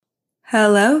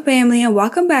Hello, family, and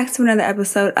welcome back to another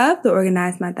episode of the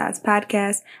Organize My Thoughts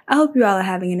podcast. I hope you all are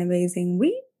having an amazing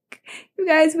week. You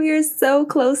guys, we are so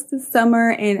close to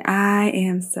summer, and I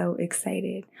am so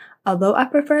excited. Although I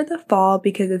prefer the fall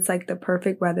because it's like the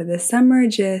perfect weather. The summer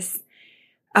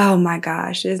oh my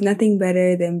gosh, there's nothing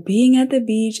better than being at the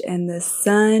beach and the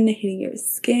sun hitting your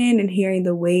skin and hearing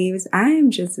the waves. I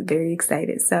am just very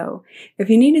excited. So if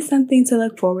you needed something to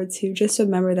look forward to, just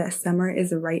remember that summer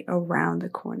is right around the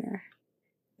corner.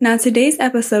 Now, today's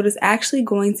episode is actually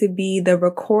going to be the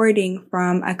recording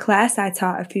from a class I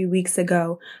taught a few weeks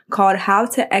ago called How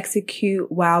to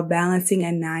Execute While Balancing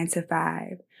a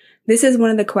 9-to-5. This is one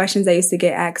of the questions I used to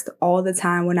get asked all the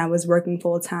time when I was working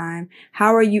full time.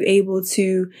 How are you able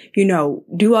to,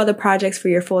 do all the projects for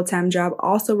your full-time job,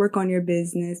 also work on your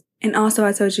business? And also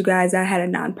I told you guys I had a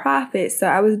nonprofit, so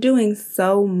I was doing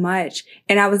so much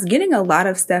and I was getting a lot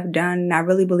of stuff done. And I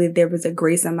really believe there was a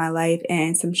grace in my life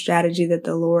and some strategy that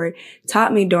the Lord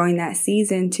taught me during that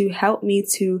season to help me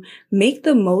to make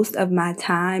the most of my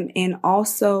time and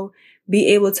also be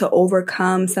able to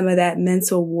overcome some of that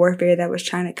mental warfare that was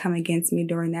trying to come against me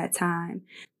during that time.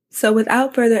 So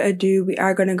without further ado, we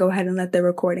are going to go ahead and let the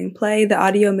recording play. The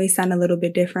audio may sound a little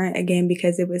bit different, again,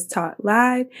 because it was taught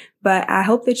live, but I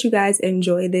hope that you guys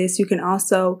enjoy this. You can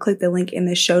also click the link in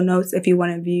the show notes if you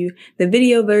want to view the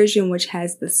video version, which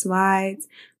has the slides.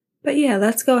 But yeah,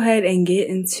 let's go ahead and get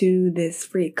into this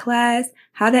free class,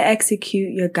 How to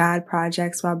Execute Your God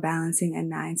Projects While Balancing a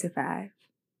 9-to-5.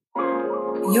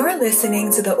 You're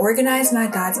listening to the Organize My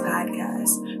Thoughts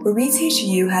podcast, where we teach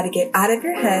you how to get out of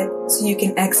your head so you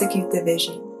can execute the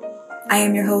vision. I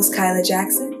am your host, Kyla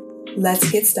Jackson.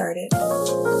 Let's get started.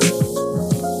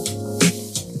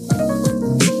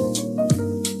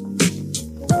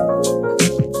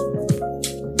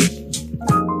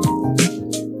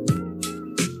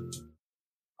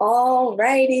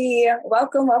 Alrighty,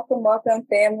 welcome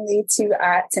family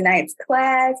to tonight's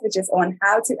class, which is on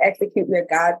how to execute your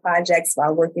God projects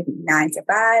while working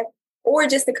 9-to-5, or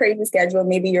just a crazy schedule.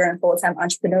 Maybe you're in full-time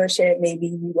entrepreneurship. Maybe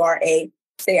you are a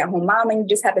stay-at-home mom and you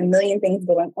just have a million things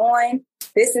going on.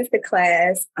 This is the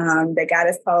class that God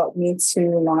has called me to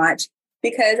launch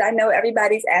because I know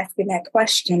everybody's asking that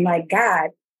question, like, God,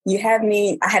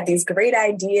 I have these great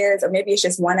ideas, or maybe it's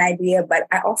just one idea, but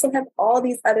I also have all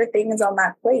these other things on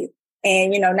my plate.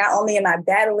 And, not only am I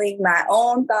battling my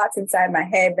own thoughts inside my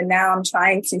head, but now I'm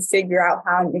trying to figure out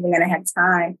how I'm even going to have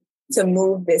time to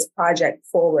move this project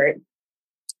forward.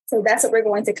 So that's what we're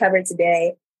going to cover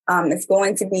today. It's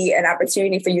going to be an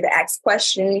opportunity for you to ask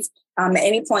questions. At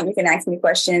any point, you can ask me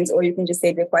questions, or you can just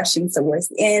save your questions towards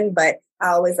the end. But I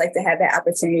always like to have that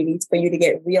opportunity for you to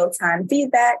get real-time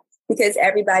feedback, because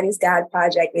everybody's God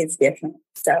project is different.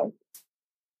 So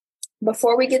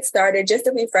before we get started, just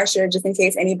a refresher, just in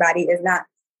case anybody is not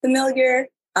familiar,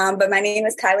 but my name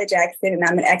is Kyla Jackson, and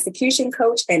I'm an execution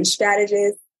coach and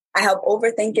strategist. I help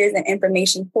overthinkers and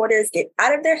information hoarders get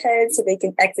out of their heads so they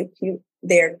can execute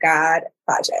their God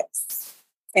projects.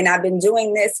 And I've been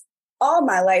doing this all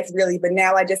my life, really, but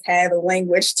now I just have a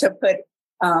language to put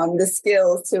the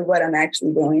skills to what I'm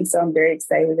actually doing. So I'm very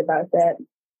excited about that.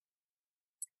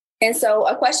 And so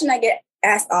a question I get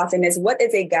asked often is, what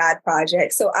is a God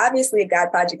project? So obviously a God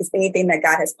project is anything that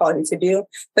God has called you to do.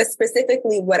 But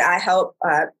specifically what I help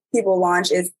people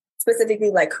launch is specifically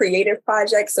like creative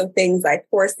projects. So things like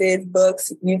courses,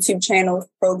 books, YouTube channels,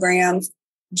 programs,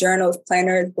 journals,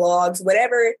 planners, blogs,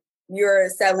 whatever you're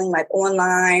selling like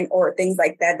online or things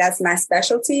like that. That's my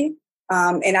specialty.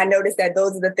 And I noticed that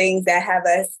those are the things that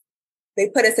they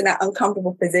put us in an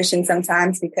uncomfortable position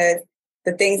sometimes, because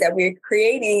the things that we're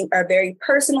creating are very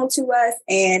personal to us,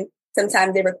 and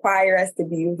sometimes they require us to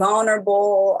be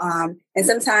vulnerable. And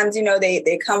sometimes,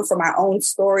 they come from our own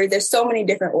story. There's so many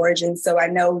different origins. So I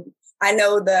know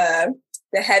the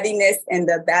heaviness and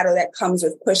the battle that comes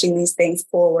with pushing these things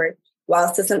forward.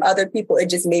 While to some other people, it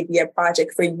just may be a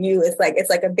project. For you, it's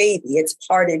like a baby. It's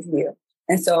part of you.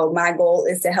 And so my goal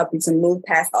is to help you to move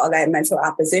past all that mental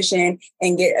opposition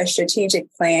and get a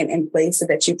strategic plan in place so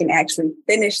that you can actually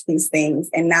finish these things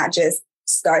and not just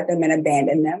start them and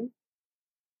abandon them.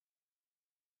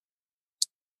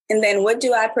 And then what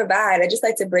do I provide? I just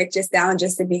like to break this down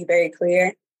just to be very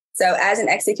clear. So as an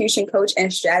execution coach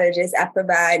and strategist, I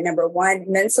provide, number one,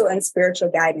 mental and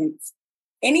spiritual guidance.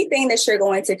 Anything that you're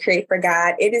going to create for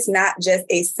God, it is not just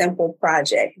a simple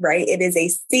project, right? It is a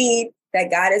seed that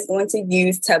God is going to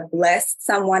use to bless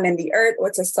someone in the earth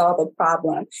or to solve a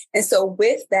problem. And so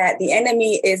with that, the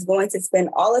enemy is going to spend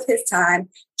all of his time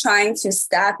trying to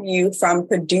stop you from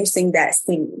producing that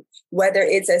seed. Whether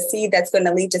it's a seed that's going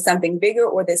to lead to something bigger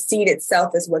or the seed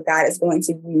itself is what God is going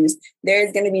to use,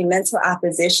 there's going to be mental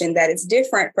opposition that is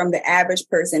different from the average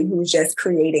person who's just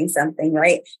creating something,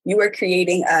 right? You are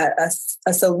creating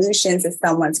a solution to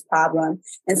someone's problem.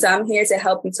 And so I'm here to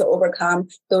help you to overcome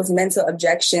those mental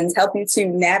objections, help you to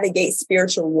navigate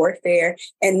spiritual warfare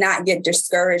and not get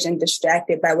discouraged and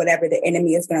distracted by whatever the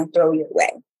enemy is going to throw your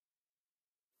way.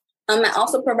 I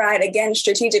also provide, again,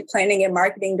 strategic planning and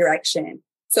marketing direction.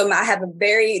 So I have a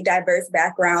very diverse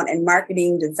background in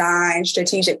marketing, design,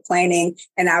 strategic planning,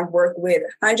 and I've worked with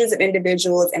hundreds of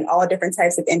individuals in all different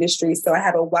types of industries. So I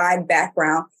have a wide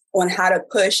background on how to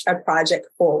push a project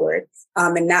forward,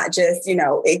 and not just,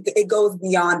 it goes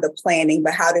beyond the planning,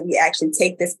 but how do we actually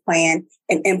take this plan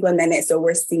and implement it so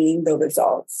we're seeing the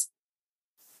results.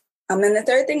 And the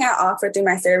third thing I offer through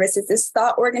my services is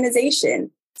thought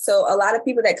organization. So a lot of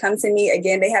people that come to me,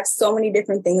 again, they have so many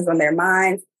different things on their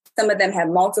minds. Some of them have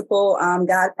multiple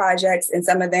God projects, and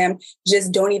some of them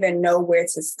just don't even know where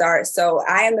to start. So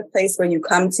I am the place where you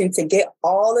come to get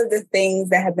all of the things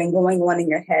that have been going on in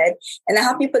your head, and I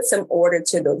help you put some order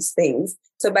to those things.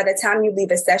 So by the time you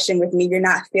leave a session with me, you're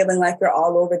not feeling like you're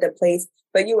all over the place,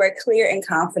 but you are clear and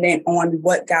confident on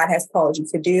what God has called you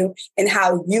to do and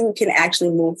how you can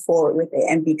actually move forward with it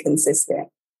and be consistent.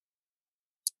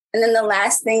 And then the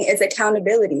last thing is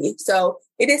accountability. So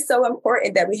it is so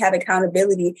important that we have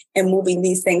accountability in moving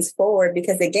these things forward,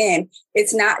 because again,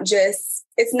 it's not just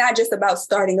about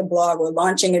starting a blog or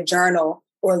launching a journal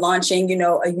or launching, a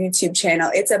YouTube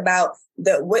channel. It's about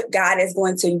what God is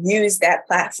going to use that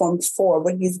platform for,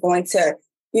 what he's going to,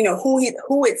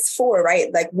 who it's for, right?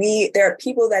 Like there are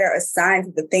people that are assigned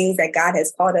to the things that God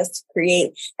has called us to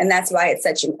create. And that's why it's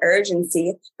such an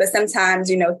urgency. But sometimes,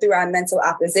 through our mental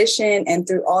opposition and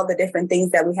through all the different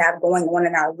things that we have going on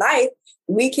in our life,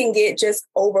 we can get just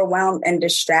overwhelmed and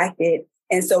distracted.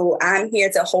 And so I'm here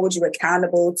to hold you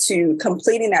accountable to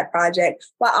completing that project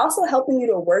while also helping you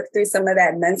to work through some of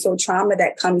that mental trauma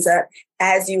that comes up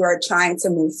as you are trying to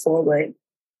move forward.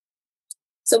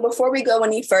 So before we go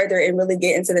any further and really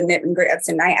get into the nit and grit of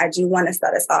tonight, I do want to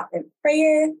start us off in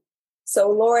prayer. So,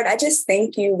 Lord, I just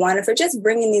thank you, one, for just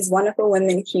bringing these wonderful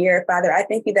women here, Father. I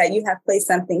thank you that you have placed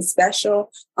something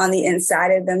special on the inside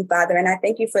of them, Father. And I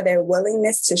thank you for their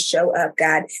willingness to show up,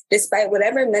 God, despite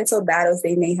whatever mental battles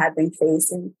they may have been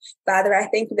facing. Father, I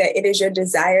thank you that it is your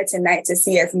desire tonight to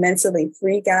see us mentally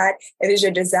free, God. It is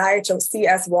your desire to see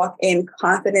us walk in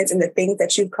confidence in the things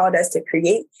that you've called us to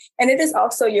create. And it is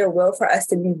also your will for us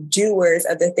to be doers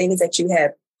of the things that you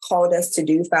have called us to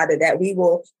do, Father, that we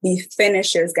will be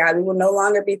finishers, God. We will no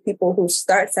longer be people who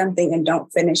start something and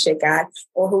don't finish it, God,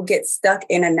 or who get stuck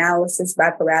in analysis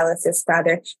by paralysis,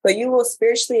 Father. But you will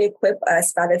spiritually equip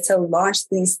us, Father, to launch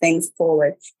these things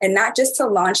forward, and not just to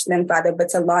launch them, Father, but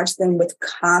to launch them with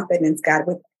confidence, God,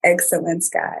 with excellence,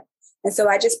 God. And so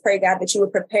I just pray, God, that you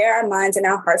would prepare our minds and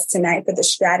our hearts tonight for the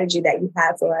strategy that you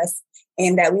have for us,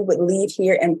 and that we would leave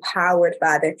here empowered,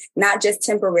 Father, not just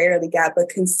temporarily, God, but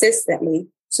consistently,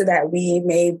 so that we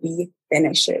may be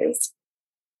finishers.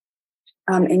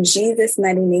 In Jesus'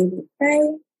 mighty name we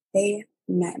pray.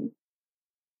 Amen.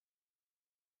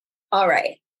 All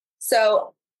right.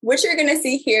 So what you're going to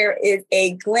see here is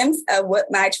a glimpse of what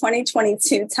my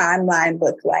 2022 timeline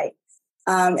looked like.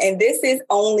 And this is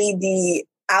only the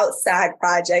outside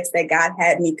projects that God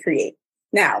had me create.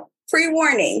 Now,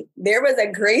 pre-warning, there was a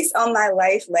grace on my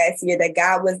life last year that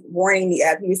God was warning me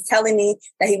of. He was telling me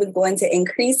that he was going to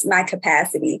increase my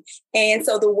capacity. And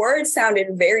so the word sounded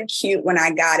very cute when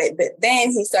I got it, but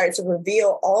then he started to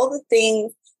reveal all the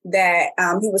things that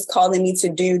he was calling me to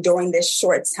do during this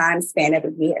short time span of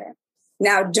a year.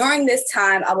 Now, during this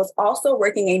time, I was also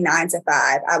working a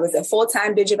 9-to-5. I was a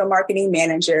full-time digital marketing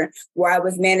manager where I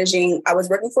was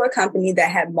working for a company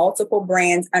that had multiple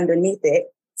brands underneath it.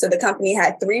 So the company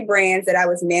had 3 brands that I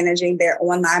was managing their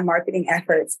online marketing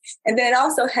efforts. And then it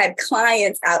also had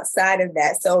clients outside of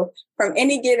that. So from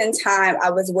any given time,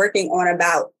 I was working on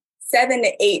about 7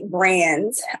 to 8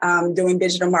 brands doing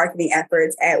digital marketing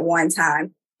efforts at one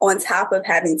time, on top of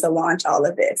having to launch all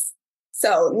of this.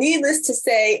 So needless to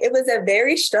say, it was a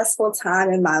very stressful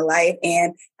time in my life.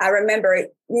 And I remember,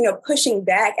 pushing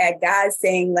back at God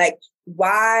saying,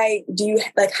 why do you,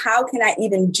 how can I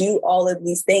even do all of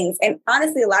these things? And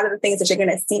honestly, a lot of the things that you're going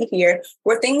to see here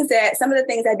were some of the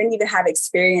things I didn't even have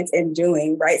experience in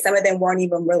doing, right? Some of them weren't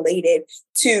even related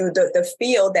to the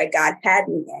field that God had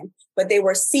me in, but they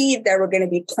were seeds that were going to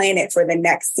be planted for the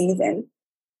next season.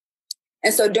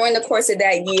 And so during the course of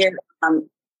that year,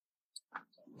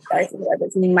 Sorry for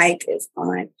whoever's mic is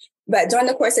on. But during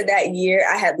the course of that year,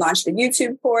 I had launched a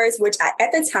YouTube course, which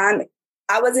at the time,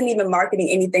 I wasn't even marketing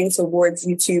anything towards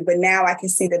YouTube. But now I can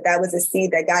see that that was a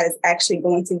seed that God is actually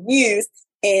going to use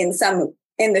in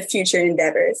the future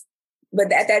endeavors.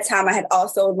 But at that time, I had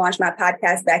also launched my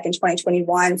podcast back in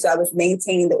 2021. So I was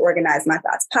maintaining the Organize My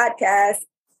Thoughts podcast.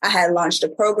 I had launched a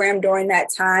program during that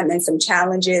time and some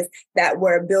challenges that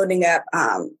were building up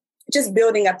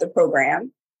the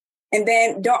program. And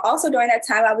then also during that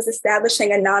time, I was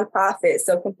establishing a nonprofit.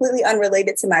 So completely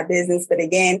unrelated to my business. But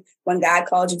again, when God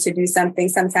called you to do something,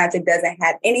 sometimes it doesn't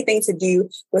have anything to do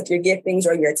with your giftings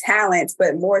or your talents,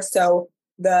 but more so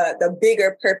the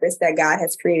bigger purpose that God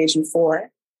has created you for.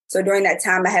 So during that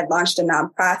time, I had launched a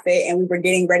nonprofit and we were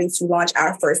getting ready to launch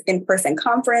our first in-person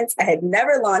conference. I had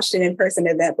never launched an in-person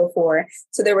event before.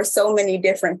 So there were so many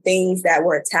different things that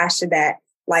were attached to that,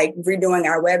 like redoing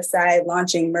our website,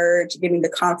 launching merge, getting the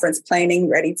conference planning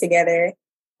ready together.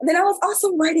 And then I was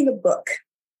also writing a book.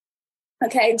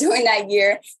 Okay, during that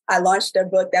year, I launched a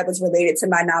book that was related to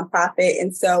my nonprofit.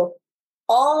 And so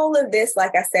all of this,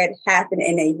 like I said, happened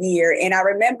in a year. And I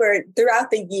remember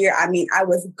throughout the year, I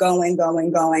was going.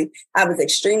 I was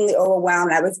extremely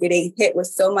overwhelmed. I was getting hit with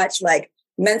so much like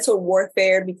mental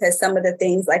warfare because some of the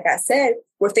things, like I said,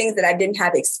 were things that I didn't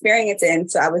have experience in.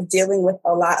 So I was dealing with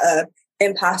a lot of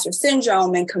imposter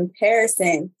syndrome and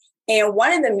comparison. And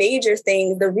one of the major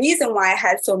things, the reason why I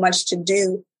had so much to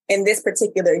do in this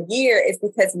particular year is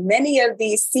because many of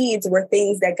these seeds were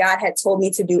things that God had told me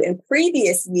to do in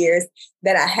previous years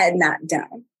that I had not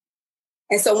done.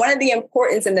 And so one of the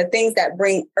importance and the things that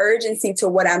bring urgency to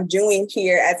what I'm doing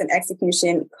here as an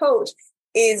execution coach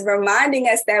is reminding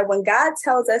us that when God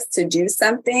tells us to do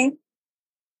something,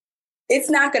 it's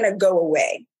not going to go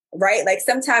away. Right? Like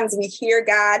sometimes we hear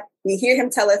God, we hear him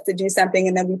tell us to do something,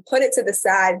 and then we put it to the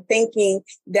side thinking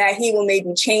that he will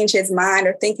maybe change his mind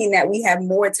or thinking that we have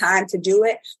more time to do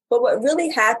it. But what really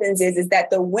happens is that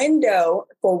the window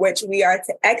for which we are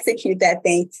to execute that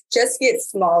thing just gets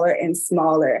smaller and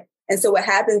smaller. And so what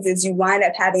happens is you wind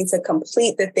up having to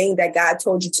complete the thing that God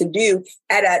told you to do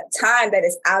at a time that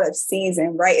is out of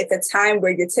season, right? It's a time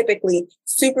where you're typically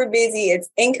super busy. It's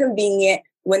inconvenient.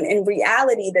 When in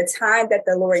reality, the time that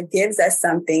the Lord gives us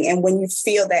something and when you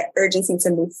feel that urgency to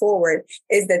move forward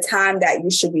is the time that you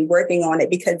should be working on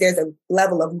it because there's a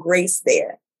level of grace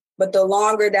there. But the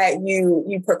longer that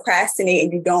you procrastinate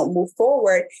and you don't move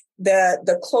forward, the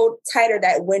tighter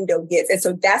that window gets. And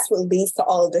so that's what leads to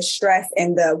all of the stress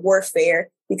and the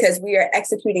warfare because we are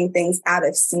executing things out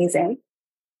of season.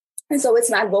 And so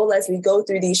it's my goal as we go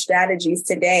through these strategies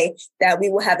today that we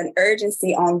will have an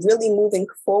urgency on really moving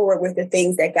forward with the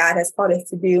things that God has called us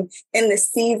to do in the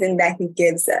season that he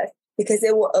gives us, because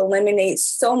it will eliminate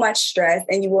so much stress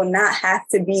and you will not have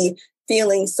to be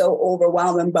feeling so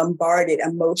overwhelmed and bombarded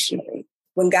emotionally.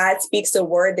 When God speaks a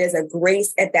word, there's a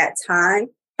grace at that time.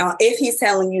 If he's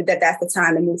telling you that that's the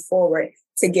time to move forward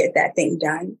to get that thing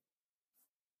done.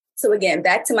 So again,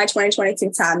 back to my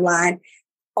 2022 timeline.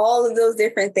 All of those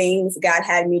different things God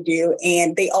had me do,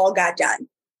 and they all got done.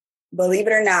 Believe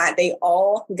it or not, they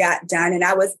all got done. And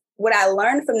what I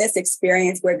learned from this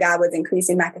experience where God was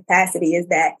increasing my capacity is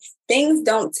that things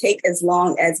don't take as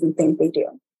long as we think they do.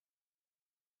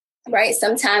 Right?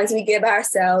 Sometimes we give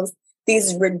ourselves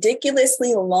these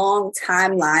ridiculously long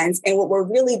timelines. And what we're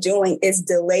really doing is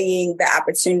delaying the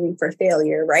opportunity for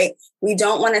failure, right? We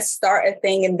don't want to start a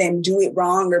thing and then do it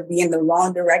wrong or be in the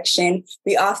wrong direction.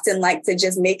 We often like to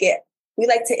just we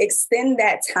like to extend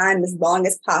that time as long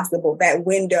as possible, that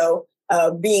window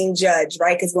of being judged,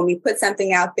 right? Because when we put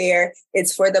something out there,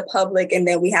 it's for the public and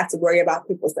then we have to worry about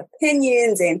people's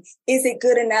opinions and is it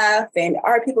good enough? And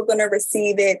are people going to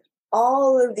receive it?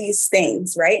 All of these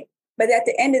things, right? But at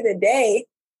the end of the day,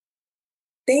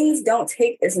 things don't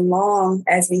take as long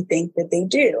as we think that they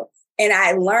do. And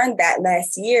I learned that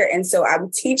last year. And so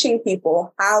I'm teaching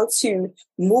people how to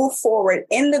move forward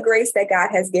in the grace that God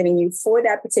has given you for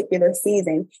that particular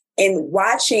season and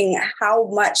watching how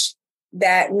much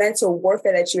that mental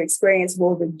warfare that you experience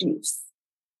will reduce.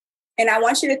 And I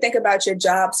want you to think about your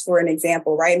jobs for an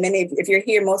example, right? If you're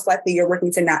here, most likely you're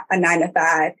working to a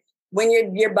 9-to-5. When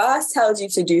your boss tells you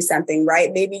to do something,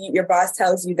 right? Maybe your boss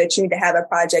tells you that you need to have a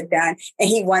project done and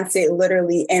he wants it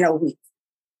literally in a week.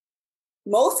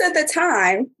 Most of the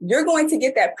time, you're going to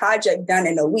get that project done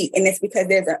in a week. And it's because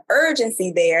there's an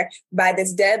urgency there by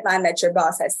this deadline that your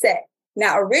boss has set.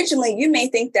 Now, originally, you may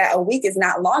think that a week is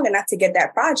not long enough to get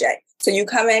that project. So you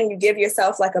come in, you give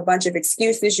yourself like a bunch of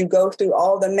excuses. You go through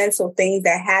all the mental things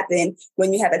that happen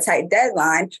when you have a tight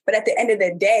deadline. But at the end of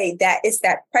the day, that it's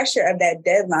that pressure of that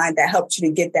deadline that helps you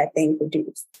to get that thing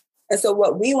produced. And so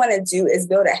what we want to do is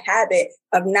build a habit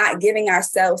of not giving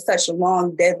ourselves such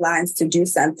long deadlines to do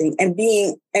something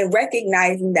and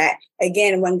recognizing that,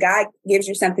 again, when God gives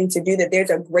you something to do, that there's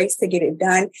a grace to get it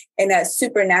done in a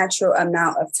supernatural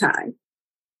amount of time.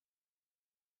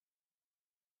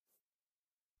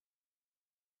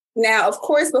 Now, of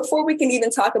course, before we can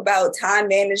even talk about time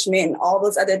management and all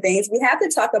those other things, we have to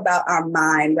talk about our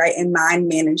mind, right? And mind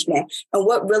management and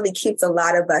what really keeps a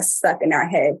lot of us stuck in our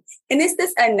head. And it's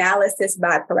this analysis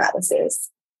by paralysis.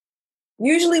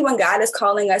 Usually when God is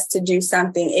calling us to do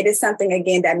something, it is something,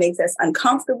 again, that makes us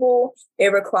uncomfortable.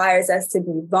 It requires us to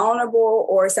be vulnerable,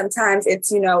 or sometimes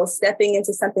it's, stepping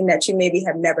into something that you maybe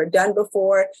have never done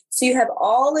before. So you have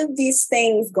all of these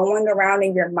things going around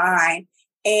in your mind,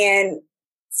 and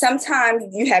sometimes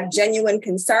you have genuine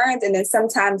concerns, and then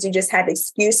sometimes you just have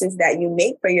excuses that you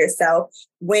make for yourself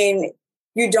when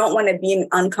you don't want to be in an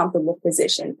uncomfortable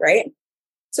position, right?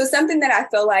 So something that I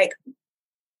feel like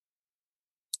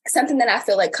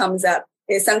comes up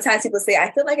is sometimes people say,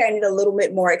 I feel like I need a little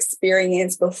bit more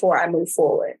experience before I move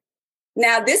forward.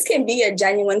 Now, this can be a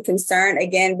genuine concern,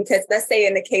 again, because let's say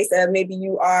in the case of maybe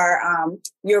you're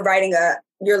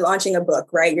launching a book,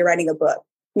 right? You're writing a book.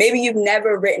 Maybe you've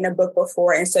never written a book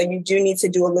before, and so you do need to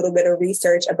do a little bit of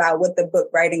research about what the book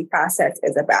writing process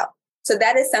is about. So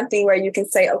that is something where you can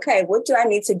say, okay, what do I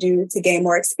need to do to gain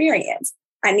more experience?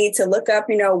 I need to look up,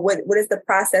 what is the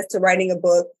process to writing a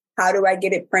book? How do I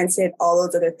get it printed? All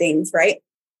those other things, right?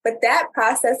 But that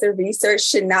process of research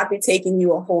should not be taking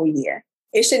you a whole year.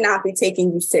 It should not be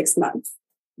taking you 6 months,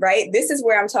 right? This is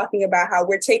where I'm talking about how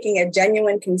we're taking a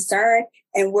genuine concern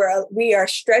and we are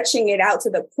stretching it out to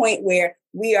the point where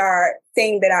we are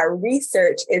saying that our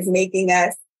research is making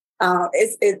us,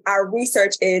 our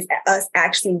research is us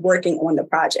actually working on the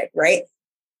project, right?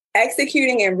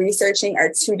 Executing and researching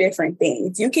are two different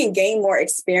things. You can gain more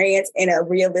experience in a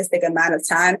realistic amount of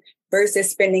time versus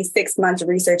spending 6 months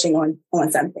researching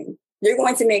on something. You're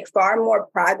going to make far more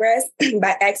progress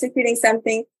by executing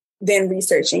something than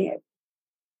researching it.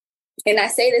 And I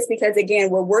say this because, again,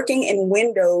 we're working in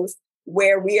windows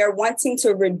where we are wanting to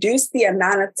reduce the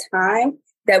amount of time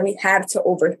that we have to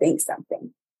overthink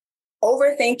something.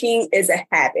 Overthinking is a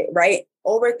habit, right?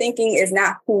 Overthinking is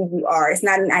not who you are. It's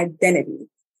not an identity.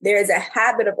 There's a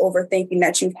habit of overthinking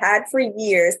that you've had for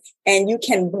years, and you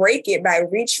can break it by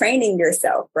retraining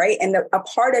yourself, right? And a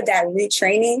part of that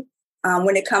retraining,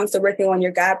 when it comes to working on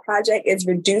your God project, is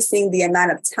reducing the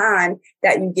amount of time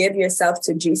that you give yourself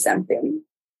to do something.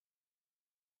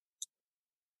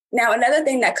 Now, another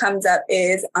thing that comes up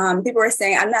is people are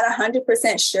saying, I'm not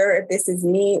 100% sure if this is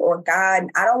me or God.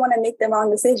 I don't want to make the wrong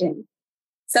decision.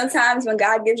 Sometimes when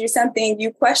God gives you something,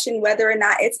 you question whether or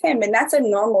not it's him, and that's a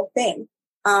normal thing.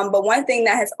 But one thing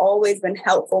that has always been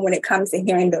helpful when it comes to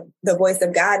hearing the voice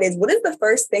of God is, what is the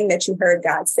first thing that you heard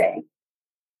God say?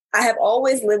 I have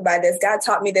always lived by this. God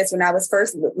taught me this when I was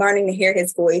first learning to hear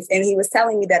his voice. And he was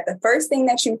telling me that the first thing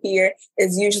that you hear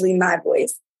is usually my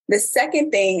voice. The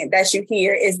second thing that you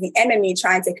hear is the enemy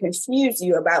trying to confuse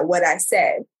you about what I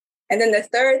said. And then the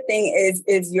third thing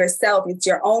is yourself. It's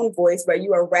your own voice where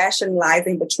you are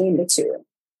rationalizing between the two.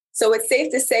 So it's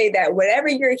safe to say that whatever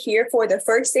you're here for, the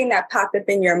first thing that popped up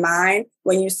in your mind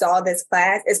when you saw this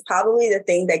class is probably the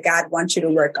thing that God wants you to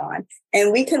work on.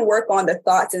 And we can work on the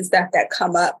thoughts and stuff that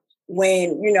come up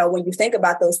when you think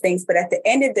about those things. But at the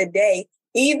end of the day,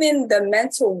 even the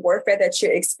mental warfare that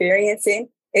you're experiencing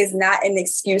is not an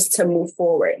excuse to move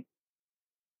forward.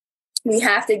 We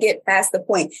have to get past the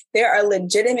point. There are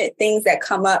legitimate things that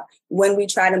come up when we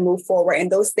try to move forward,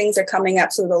 and those things are coming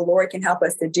up so the Lord can help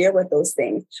us to deal with those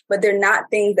things. But they're not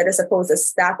things that are supposed to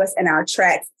stop us in our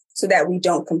tracks so that we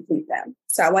don't complete them.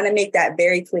 So I want to make that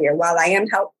very clear. While I am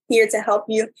here to help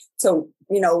you to,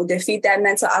 defeat that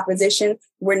mental opposition,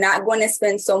 we're not going to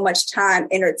spend so much time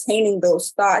entertaining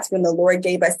those thoughts when the Lord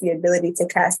gave us the ability to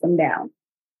cast them down.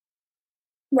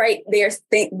 Right.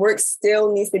 Work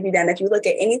still needs to be done. If you look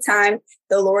at any time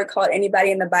the Lord called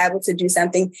anybody in the Bible to do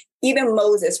something, even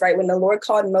Moses, right? When the Lord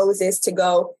called Moses to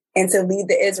go and to lead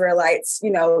the Israelites,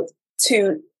 to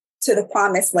the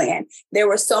promised land, there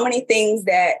were so many things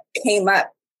that came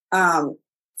up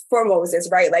for Moses,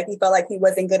 right? Like he felt like he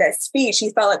wasn't good at speech.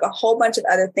 He felt like a whole bunch of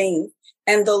other things.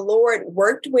 And the Lord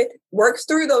worked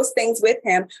through those things with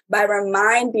him by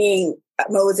reminding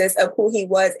Moses of who he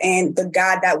was and the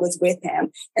God that was with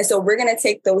him. And so we're going to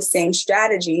take those same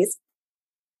strategies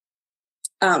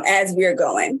as we're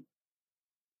going.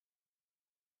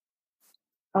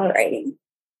 All righty.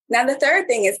 Now, the third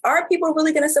thing is, are people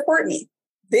really going to support me?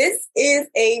 This is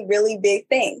a really big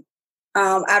thing.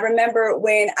 I remember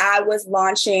when I was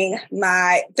launching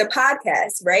the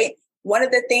podcast, right? one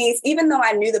of the things, even though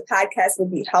I knew the podcast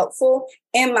would be helpful,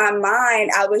 in my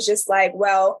mind, I was just like,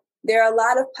 well, there are a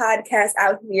lot of podcasts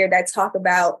out here that talk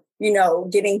about,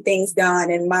 getting things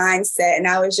done and mindset. And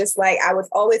I was just like, I was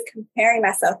always comparing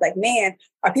myself like, man,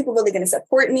 are people really going to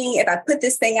support me if I put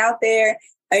this thing out there?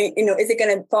 Is it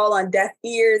going to fall on deaf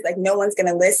ears? Like no one's going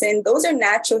to listen. Those are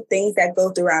natural things that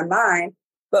go through our mind.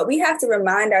 But we have to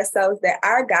remind ourselves that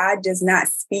our God does not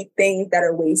speak things that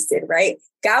are wasted, right?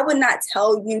 God would not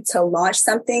tell you to launch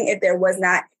something if there was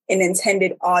not an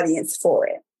intended audience for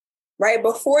it, right?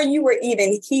 Before you were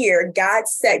even here, God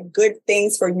set good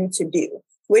things for you to do,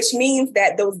 which means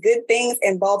that those good things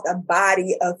involved a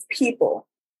body of people,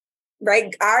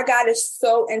 right? Our God is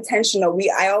so intentional.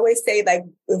 I always say, like,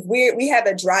 if we have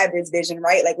a driver's vision,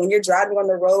 right? Like when you're driving on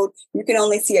the road, you can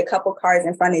only see a couple cars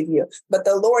in front of you, but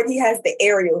the Lord, he has the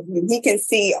aerial view. He can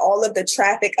see all of the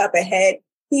traffic up ahead.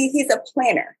 He's a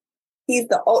planner. You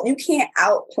can't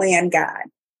outplan God.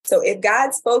 So if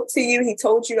God spoke to you, he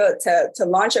told you to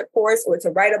launch a course or to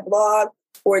write a blog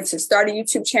or to start a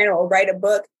YouTube channel or write a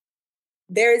book,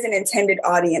 there is an intended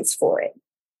audience for it.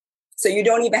 So you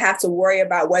don't even have to worry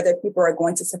about whether people are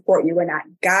going to support you or not.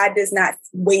 God does not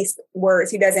waste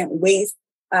words. He doesn't waste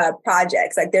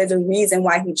projects. Like there's a reason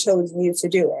why he chose you to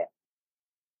do it.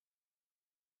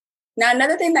 Now,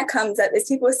 another thing that comes up is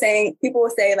people will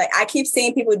say, like, I keep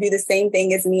seeing people do the same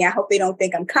thing as me. I hope they don't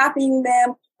think I'm copying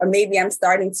them, or maybe I'm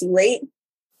starting too late.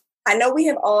 I know we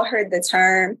have all heard the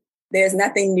term, there's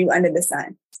nothing new under the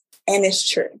sun. And it's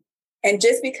true. And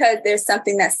just because there's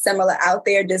something that's similar out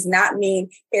there does not mean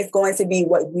it's going to be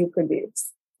what you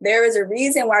produce. There is a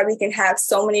reason why we can have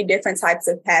so many different types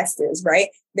of pastors, right?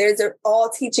 They're all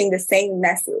teaching the same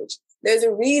message. There's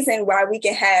a reason why we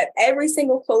can have every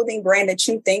single clothing brand that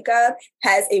you think of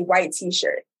has a white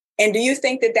t-shirt. And do you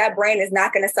think that brand is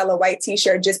not going to sell a white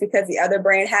t-shirt just because the other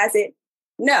brand has it?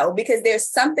 No, because there's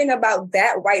something about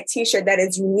that white t-shirt that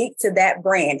is unique to that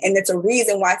brand. And it's a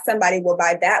reason why somebody will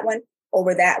buy that one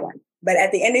over that one. But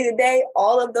at the end of the day,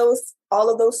 all of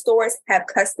those stores have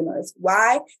customers.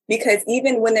 Why? Because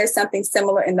even when there's something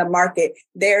similar in the market,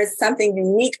 there's something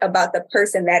unique about the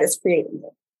person that is creating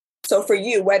it. So for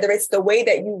you, whether it's the way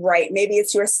that you write, maybe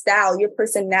it's your style, your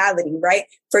personality, right?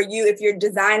 For you, if you're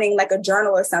designing like a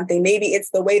journal or something, maybe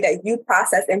it's the way that you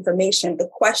process information, the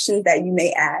questions that you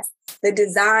may ask, the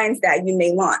designs that you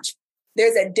may launch.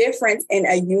 There's a difference in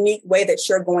a unique way that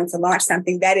you're going to launch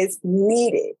something that is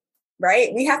needed.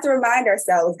 Right? We have to remind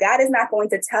ourselves, God is not going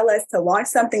to tell us to launch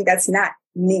something that's not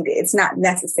needed. It's not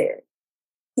necessary.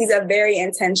 He's a very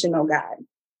intentional God.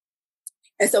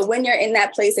 And so when you're in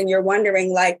that place and you're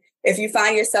wondering, like, if you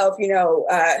find yourself,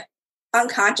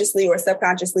 unconsciously or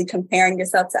subconsciously comparing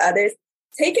yourself to others,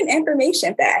 take an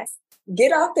information fast.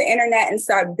 Get off the internet and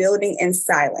start building in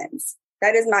silence.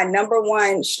 That is my number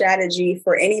one strategy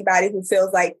for anybody who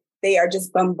feels like they are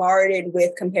just bombarded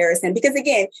with comparison. Because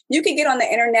again, you can get on the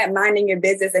internet minding your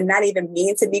business and not even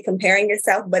mean to be comparing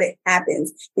yourself, but it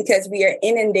happens because we are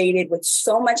inundated with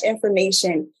so much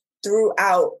information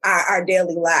throughout our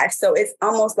daily lives. So it's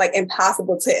almost like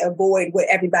impossible to avoid what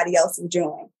everybody else is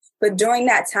doing. But during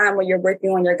that time when you're working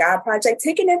on your God project,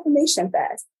 take an information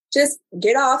fast. Just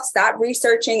get off, stop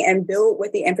researching, and build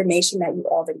with the information that you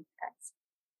already have.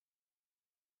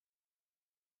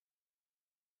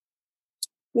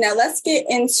 Now, let's get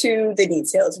into the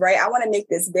details, right? I want to make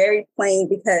this very plain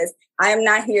because I am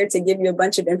not here to give you a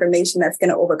bunch of information that's going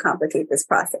to overcomplicate this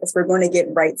process. We're going to get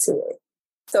right to it.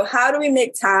 So how do we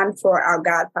make time for our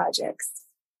God projects?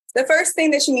 The first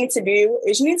thing that you need to do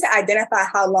is you need to identify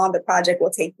how long the project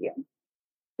will take you,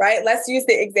 right? Let's use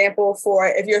the example for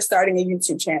if you're starting a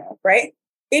YouTube channel, right?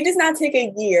 It does not take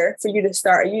a year for you to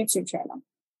start a YouTube channel.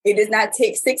 It does not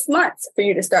take 6 months for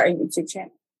you to start a YouTube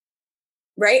channel.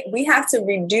 Right? We have to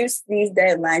reduce these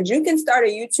deadlines. You can start a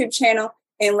YouTube channel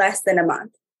in less than a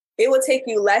month. It will take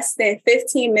you less than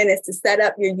 15 minutes to set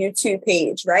up your YouTube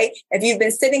page, right? If you've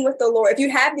been sitting with the Lord, if you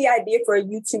have the idea for a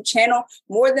YouTube channel,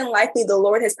 more than likely the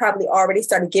Lord has probably already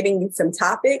started giving you some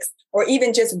topics or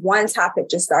even just one topic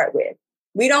to start with.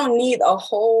 We don't need a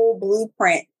whole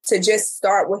blueprint to just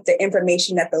start with the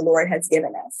information that the Lord has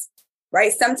given us,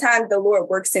 right? Sometimes the Lord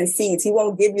works in seeds. He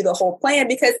won't give you the whole plan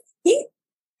because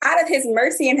out of his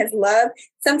mercy and his love,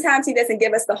 sometimes he doesn't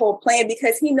give us the whole plan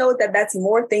because he knows that that's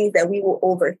more things that we will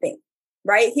overthink,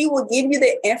 right? He will give you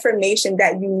the information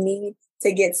that you need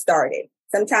to get started.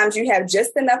 Sometimes you have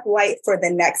just enough light for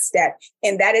the next step.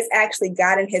 And that is actually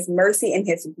God in his mercy and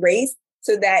his grace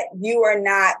so that you are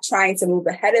not trying to move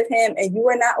ahead of him and you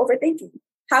are not overthinking.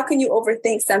 How can you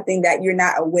overthink something that you're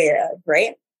not aware of,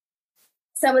 right?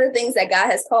 some of the things that God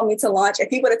has called me to launch, if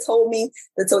he would have told me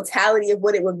the totality of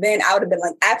what it would have been, I would have been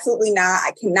like, absolutely not.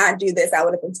 I cannot do this. I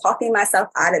would have been talking myself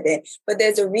out of it. But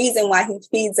there's a reason why he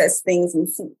feeds us things in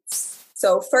seeds.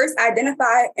 So first,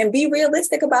 identify and be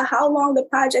realistic about how long the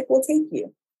project will take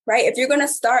you, right? If you're going to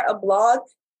start a blog,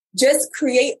 just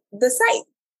create the site,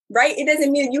 right? It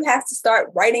doesn't mean you have to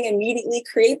start writing immediately.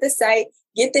 Create the site,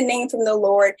 get the name from the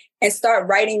Lord, and start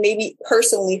writing maybe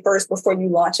personally first before you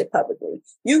launch it publicly.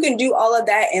 You can do all of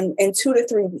that in 2 to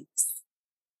 3 weeks,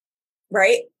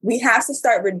 right? We have to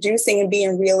start reducing and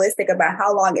being realistic about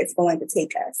how long it's going to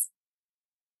take us.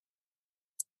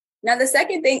 Now, the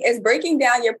second thing is breaking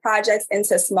down your projects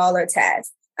into smaller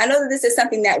tasks. I know that this is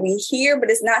something that we hear,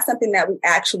 but it's not something that we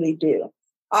actually do.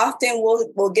 Often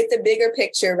we'll get the bigger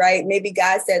picture, right? Maybe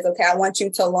God says, okay, I want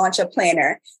you to launch a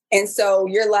planner. And so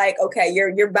you're like, okay,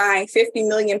 you're buying 50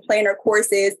 million planner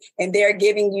courses and they're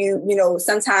giving you,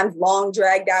 sometimes long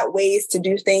dragged out ways to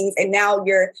do things. And now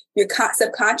you're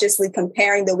subconsciously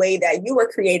comparing the way that you are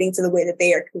creating to the way that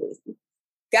they are creating.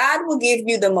 God will give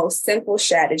you the most simple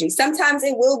strategy. Sometimes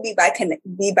it will be by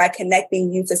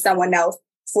connecting you to someone else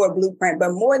for a blueprint,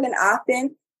 but more than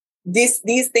often, these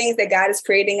things that God is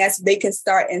creating us, they can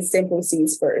start in simple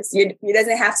seeds first. It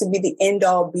doesn't have to be the end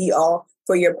all be all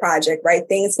for your project, right?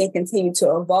 Things can continue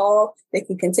to evolve. They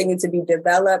can continue to be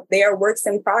developed. They are works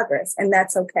in progress, and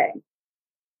that's okay.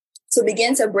 So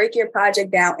begin to break your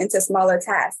project down into smaller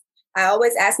tasks. I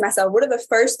always ask myself, what are the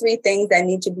first 3 things that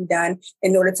need to be done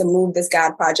in order to move this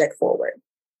God project forward?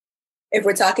 If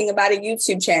we're talking about a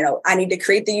YouTube channel, I need to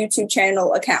create the YouTube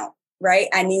channel account, right?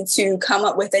 I need to come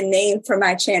up with a name for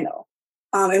my channel.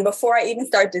 And before I even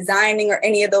start designing or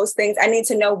any of those things, I need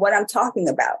to know what I'm talking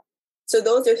about. So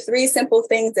those are 3 simple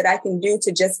things that I can do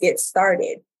to just get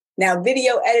started. Now,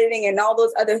 video editing and all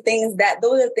those other things,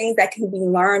 those are things that can be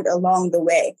learned along the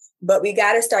way. But we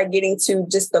got to start getting to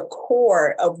just the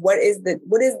core of what is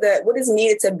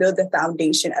needed to build the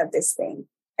foundation of this thing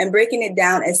and breaking it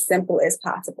down as simple as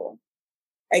possible.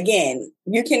 Again,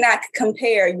 you cannot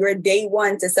compare your day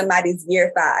 1 to somebody's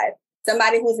year 5.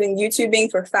 Somebody who's been YouTubing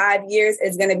for 5 years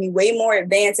is going to be way more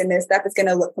advanced and their stuff is going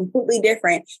to look completely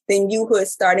different than you who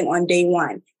is starting on day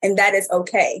 1. And that is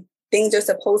okay. Things are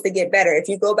supposed to get better. If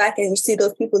you go back and you see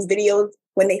those people's videos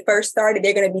when they first started,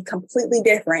 they're going to be completely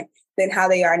different than how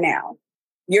they are now.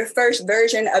 Your first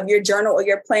version of your journal or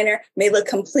your planner may look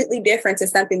completely different to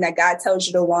something that God tells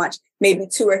you to launch maybe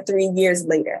 2 or 3 years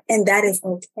later. And that is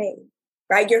okay,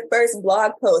 right? Your first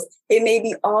blog post, it may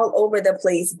be all over the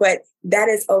place, but that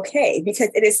is okay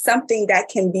because it is something that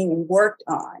can be worked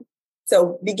on.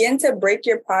 So begin to break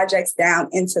your projects down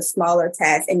into smaller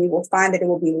tasks and you will find that it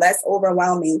will be less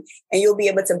overwhelming and you'll be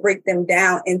able to break them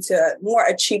down into more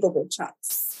achievable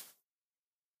chunks.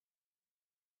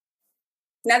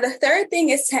 Now, the third thing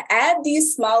is to add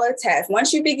these smaller tasks.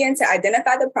 Once you begin to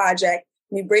identify the project,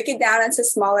 you break it down into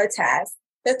smaller tasks.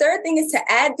 The third thing is to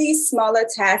add these smaller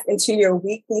tasks into your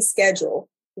weekly schedule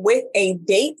with a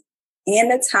date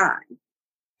and a time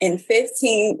in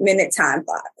 15-minute time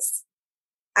blocks.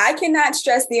 I cannot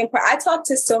stress the importance. I talk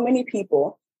to so many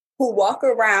people who walk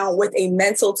around with a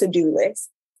mental to-do list.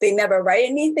 They never write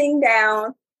anything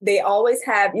down. They always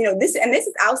have, this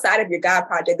is outside of your God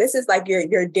project. This is like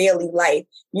your daily life.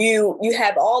 You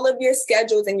have all of your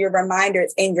schedules and your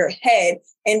reminders in your head.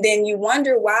 And then you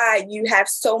wonder why you have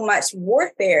so much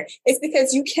warfare. It's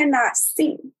because you cannot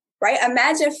see, right?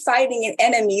 Imagine fighting an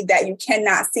enemy that you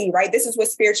cannot see, right? This is what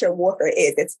spiritual warfare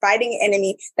is. It's fighting an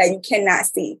enemy that you cannot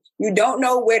see. You don't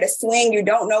know where to swing. You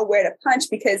don't know where to punch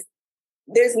because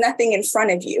there's nothing in front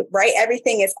of you, right?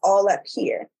 Everything is all up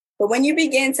here. But when you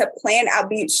begin to plan out,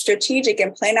 be strategic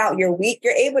and plan out your week,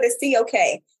 you're able to see,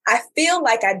 okay, I feel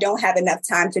like I don't have enough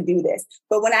time to do this.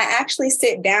 But when I actually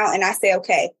sit down and I say,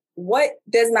 okay, what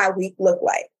does my week look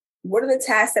like? What are the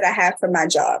tasks that I have for my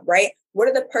job, right? What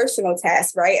are the personal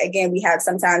tasks, right? Again, we have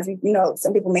sometimes,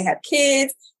 some people may have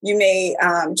kids. You may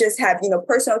just have,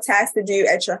 personal tasks to do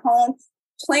at your home.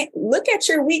 Look at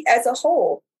your week as a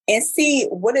whole and see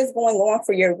what is going on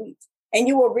for your week. And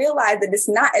you will realize that it's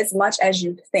not as much as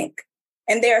you think.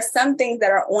 And there are some things that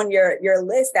are on your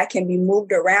list that can be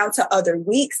moved around to other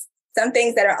weeks, some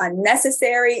things that are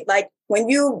unnecessary. Like when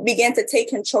you begin to take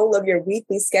control of your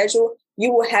weekly schedule,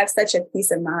 you will have such a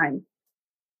peace of mind.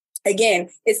 Again,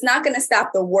 it's not going to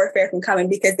stop the warfare from coming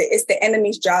because it's the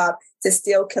enemy's job to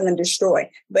steal, kill, and destroy.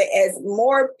 But as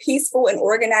more peaceful and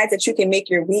organized that you can make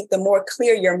your week, the more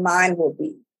clear your mind will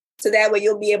be. So that way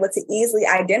you'll be able to easily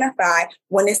identify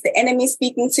when it's the enemy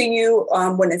speaking to you,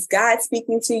 when it's God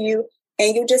speaking to you,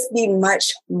 and you'll just be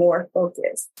much more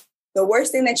focused. The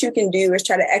worst thing that you can do is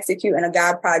try to execute in a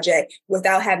God project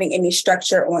without having any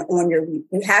structure on your week.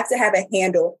 You have to have a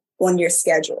handle on your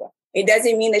schedule. It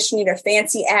doesn't mean that you need a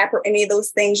fancy app or any of those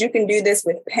things. You can do this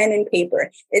with pen and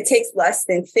paper. It takes less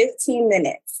than 15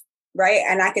 minutes, right?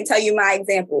 And I can tell you my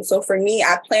example. So for me,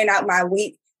 I plan out my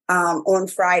week on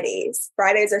Fridays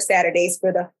or Saturdays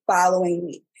for the following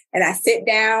week. And I sit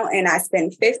down and I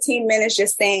spend 15 minutes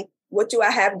just saying, what do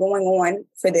I have going on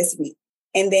for this week?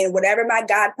 And then whatever my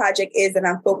God project is that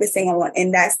I'm focusing on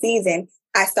in that season,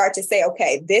 I start to say,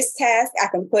 okay, this task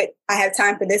I have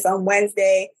time for this on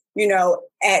Wednesday,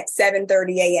 at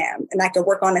 7:30 a.m. and I can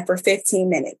work on it for 15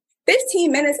 minutes. 15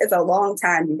 minutes is a long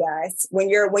time, you guys. When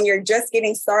you're just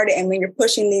getting started and when you're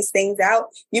pushing these things out,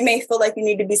 you may feel like you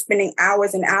need to be spending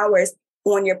hours and hours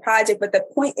on your project, but the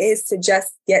point is to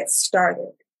just get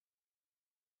started.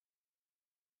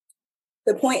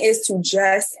 The point is to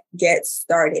just get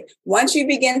started. Once you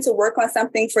begin to work on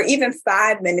something for even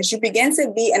 5 minutes, you begin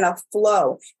to be in a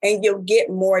flow and you'll get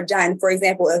more done. For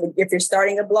example, if you're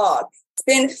starting a blog,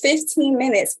 spend 15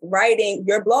 minutes writing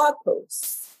your blog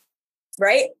posts,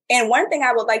 right? And one thing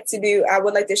I would like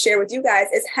to share with you guys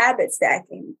is habit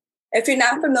stacking. If you're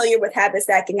not familiar with habit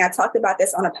stacking, I talked about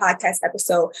this on a podcast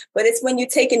episode, but it's when you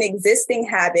take an existing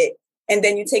habit and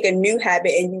then you take a new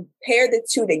habit and you pair the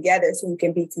two together so you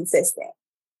can be consistent.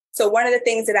 So one of the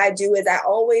things that I do is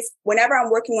whenever I'm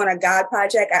working on a God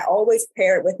project, I always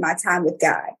pair it with my time with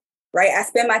God, right? I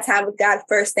spend my time with God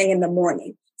first thing in the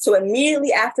morning. So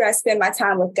immediately after I spend my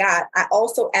time with God, I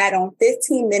also add on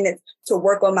 15 minutes to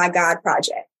work on my God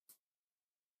project.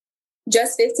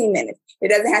 Just 15 minutes. It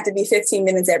doesn't have to be 15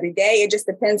 minutes every day. It just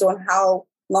depends on how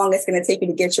long it's going to take you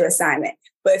to get your assignment.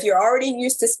 But if you're already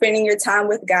used to spending your time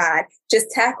with God,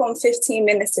 just tack on 15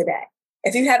 minutes to that.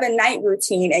 If you have a night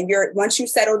routine and once you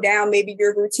settle down, maybe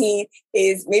your routine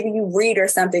is maybe you read or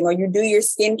something, or you do your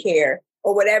skincare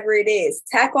or whatever it is,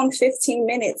 tack on 15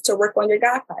 minutes to work on your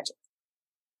God project.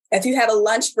 If you have a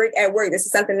lunch break at work, this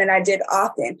is something that I did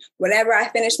often. Whenever I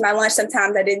finished my lunch,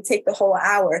 sometimes I didn't take the whole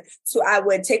hour. So I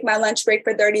would take my lunch break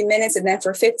for 30 minutes. And then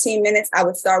for 15 minutes, I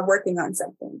would start working on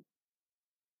something.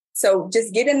 So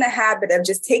just get in the habit of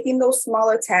just taking those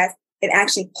smaller tasks and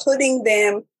actually putting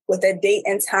them with a date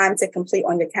and time to complete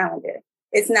on your calendar.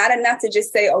 It's not enough to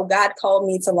just say, oh, God called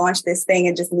me to launch this thing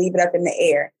and just leave it up in the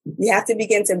air. You have to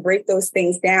begin to break those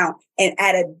things down and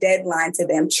add a deadline to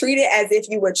them. Treat it as if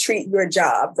you would treat your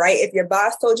job, right? If your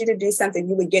boss told you to do something,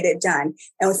 you would get it done.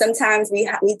 And sometimes we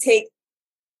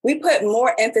put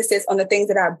more emphasis on the things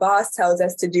that our boss tells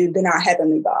us to do than our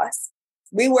heavenly boss.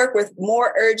 We work with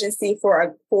more urgency for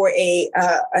a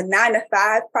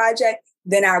 9-to-5 project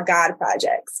than our God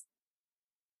projects.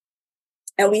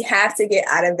 And we have to get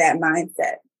out of that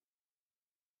mindset.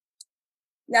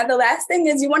 Now, the last thing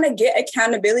is you want to get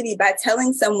accountability by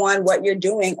telling someone what you're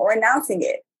doing or announcing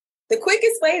it. The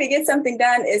quickest way to get something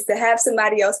done is to have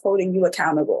somebody else holding you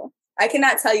accountable. I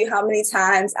cannot tell you how many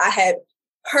times I have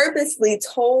purposely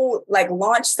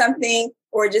launch something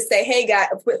or just say, hey, God,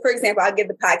 for example, I'll give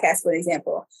the podcast for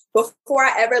example. Before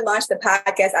I ever launched the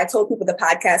podcast, I told people the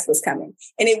podcast was coming.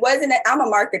 And it wasn't, I'm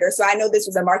a marketer, so I know this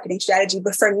was a marketing strategy.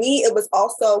 But for me, it was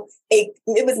also it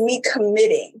was me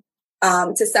committing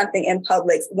to something in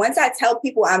public. Once I tell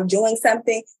people I'm doing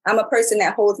something, I'm a person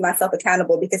that holds myself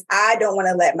accountable because I don't want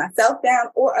to let myself down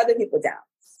or other people down.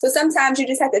 So sometimes you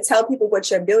just have to tell people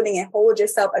what you're building and hold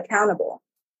yourself accountable.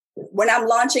 When I'm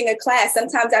launching a class,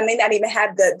 sometimes I may not even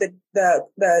have the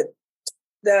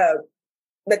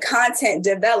content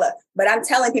developed, but I'm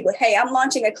telling people, hey, I'm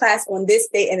launching a class on this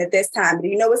date and at this time. Do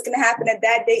you know what's going to happen at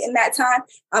that date and that time?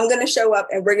 I'm going to show up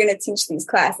and we're going to teach these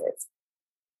classes.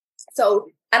 So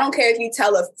I don't care if you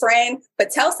tell a friend, but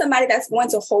tell somebody that's going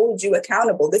to hold you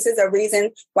accountable. This is a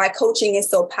reason why coaching is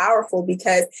so powerful,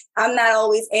 because I'm not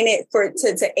always in it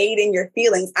to aid in your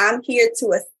feelings. I'm here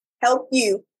to help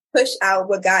you push out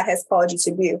what God has called you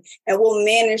to do. And we'll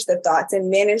manage the thoughts and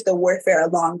manage the warfare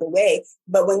along the way.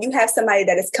 But when you have somebody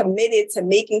that is committed to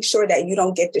making sure that you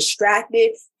don't get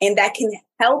distracted and that can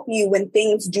help you when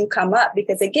things do come up,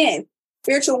 because again,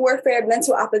 spiritual warfare,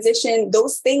 mental opposition,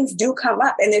 those things do come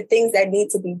up and they're things that need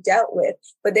to be dealt with,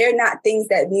 but they're not things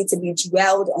that need to be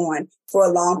dwelled on for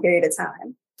a long period of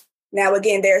time. Now,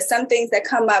 again, there are some things that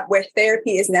come up where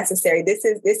therapy is necessary. This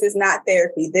is not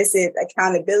therapy. This is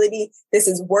accountability. This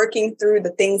is working through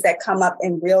the things that come up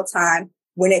in real time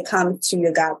when it comes to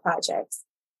your God projects.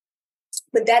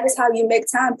 But that is how you make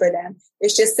time for them.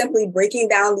 It's just simply breaking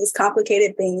down these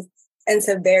complicated things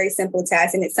into very simple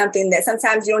tasks. And it's something that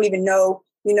sometimes you don't even know,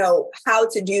 how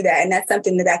to do that. And that's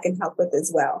something that I can help with as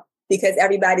well, because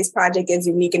everybody's project is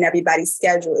unique and everybody's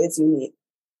schedule is unique.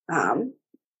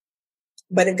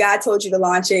 But if God told you to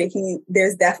launch it,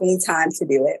 there's definitely time to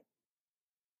do it.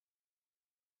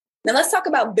 Now let's talk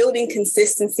about building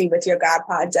consistency with your God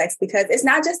projects, because it's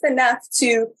not just enough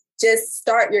to just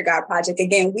start your God project.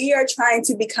 Again, we are trying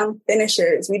to become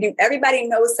finishers. Everybody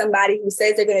knows somebody who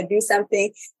says they're going to do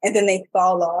something and then they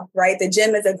fall off, right? The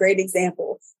gym is a great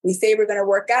example. We say we're going to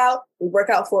work out, we work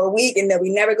out for a week, and then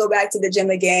we never go back to the gym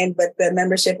again, but the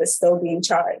membership is still being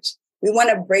charged. We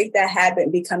want to break that habit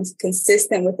and become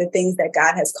consistent with the things that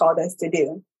God has called us to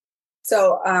do.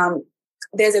 So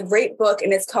there's a great book,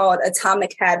 and it's called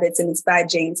Atomic Habits, and it's by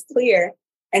James Clear.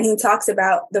 And he talks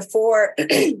about the four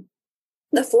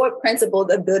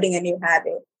principles of building a new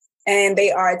habit. And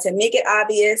they are to make it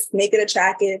obvious, make it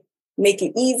attractive, make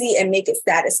it easy, and make it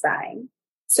satisfying.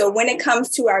 So when it comes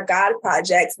to our God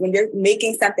projects, when you're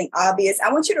making something obvious,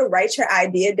 I want you to write your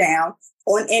idea down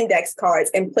on index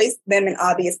cards and place them in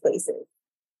obvious places.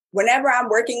 Whenever I'm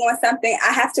working on something,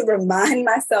 I have to remind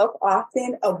myself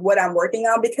often of what I'm working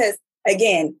on, because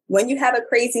again, when you have a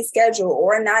crazy schedule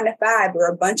or a 9-to-5 or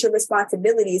a bunch of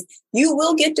responsibilities, you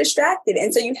will get distracted.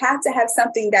 And so you have to have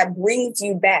something that brings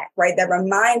you back, right? That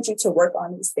reminds you to work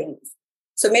on these things.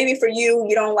 So maybe for you,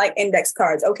 you don't like index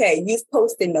cards. Okay, use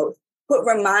Post-it notes. Put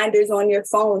reminders on your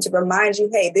phone to remind you,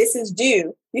 hey, this is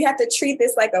due. You have to treat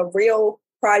this like a real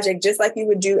project, just like you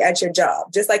would do at your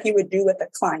job, just like you would do with a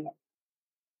client.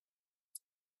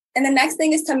 And the next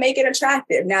thing is to make it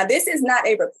attractive. Now, this is not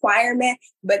a requirement,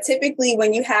 but typically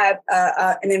when you have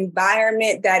an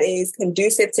environment that is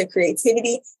conducive to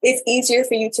creativity, it's easier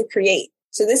for you to create.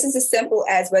 So this is as simple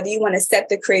as whether you want to set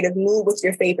the creative mood with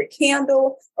your favorite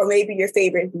candle or maybe your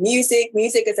favorite music.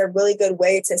 Music is a really good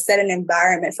way to set an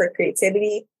environment for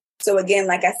creativity. So again,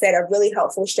 like I said, a really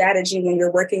helpful strategy when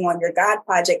you're working on your God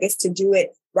project is to do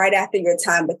it right after your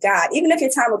time with God. Even if your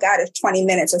time with God is 20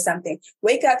 minutes or something,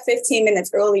 wake up 15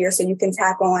 minutes earlier so you can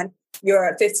tack on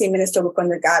your 15 minutes to work on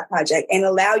your God project and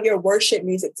allow your worship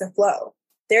music to flow.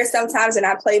 There's sometimes when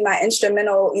I play my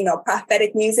instrumental,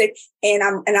 prophetic music and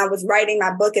I was writing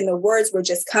my book and the words were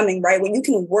just coming, right? When you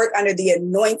can work under the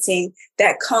anointing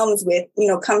that comes with,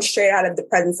 comes straight out of the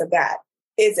presence of God.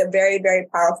 It's a very, very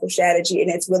powerful strategy. And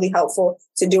it's really helpful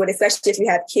to do it, especially if you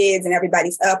have kids and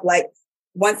everybody's up, like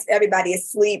once everybody is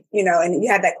asleep, and you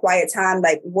have that quiet time,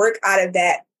 like work out of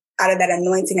that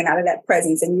anointing and out of that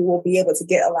presence, and you will be able to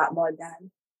get a lot more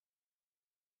done.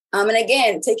 And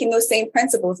again, taking those same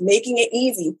principles, making it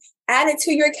easy, add it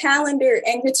to your calendar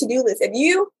and your to-do list. If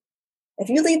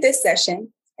you leave this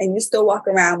session and you still walk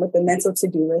around with a mental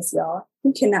to-do list, y'all,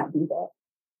 you cannot do that.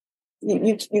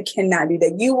 You cannot do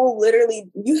that.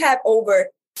 You have over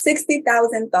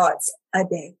 60,000 thoughts a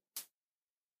day.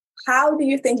 How do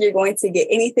you think you're going to get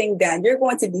anything done? You're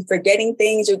going to be forgetting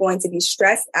things. You're going to be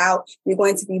stressed out. You're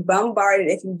going to be bombarded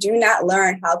if you do not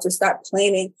learn how to start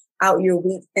planning out your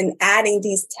week and adding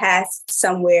these tasks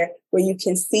somewhere where you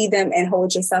can see them and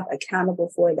hold yourself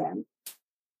accountable for them.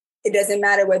 It doesn't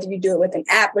matter whether you do it with an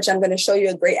app, which I'm going to show you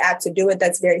a great app to do it.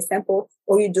 That's very simple.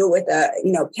 Or you do it with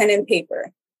a, pen and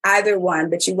paper. Either one,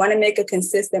 but you want to make a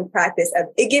consistent practice of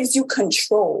it gives you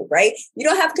control, right? You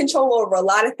don't have control over a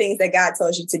lot of things that God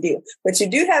tells you to do, but you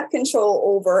do have control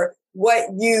over what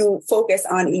you focus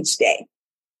on each day.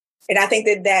 And I think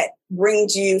that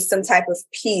brings you some type of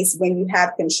peace when you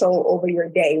have control over your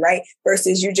day, right?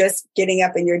 Versus you just getting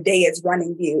up and your day is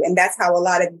running you. And that's how a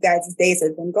lot of you guys' days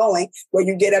have been going, where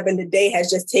you get up and the day has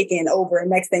just taken over.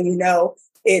 And next thing you know,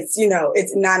 it's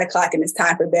 9 o'clock and it's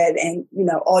time for bed. And,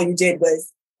 all you did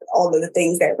was all of the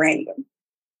things that ran you.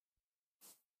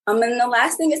 And the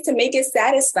last thing is to make it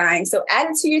satisfying. So add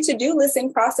it to your to-do list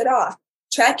and cross it off.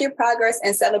 Track your progress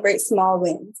and celebrate small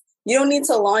wins. You don't need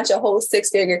to launch a whole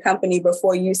 6-figure company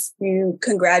before you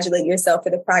congratulate yourself for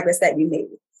the progress that you made.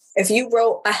 If you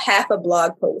wrote a half a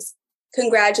blog post,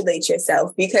 congratulate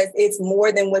yourself because it's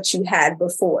more than what you had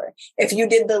before. If you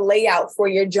did the layout for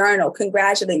your journal,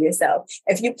 congratulate yourself.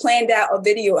 If you planned out a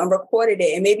video and recorded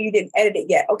it and maybe you didn't edit it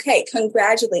yet, okay,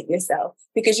 congratulate yourself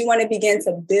because you want to begin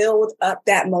to build up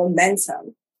that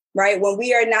momentum, right? When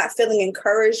we are not feeling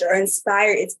encouraged or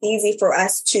inspired, it's easy for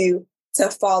us to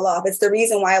fall off. It's the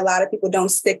reason why a lot of people don't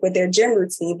stick with their gym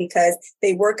routine because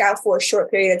they work out for a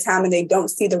short period of time and they don't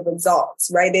see the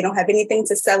results, right? They don't have anything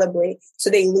to celebrate. So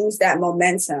they lose that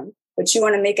momentum. But you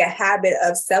want to make a habit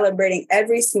of celebrating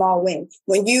every small win.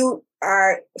 When you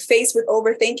are faced with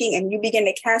overthinking and you begin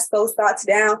to cast those thoughts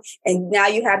down and now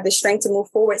you have the strength to move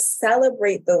forward,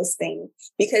 celebrate those things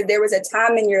because there was a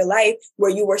time in your life where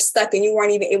you were stuck and you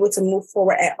weren't even able to move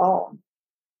forward at all.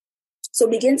 So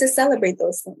begin to celebrate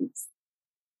those things.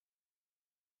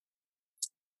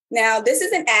 Now, this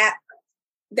is an app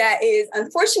that is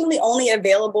unfortunately only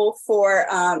available for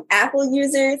Apple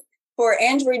users. For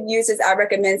Android users, I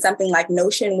recommend something like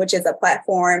Notion, which is a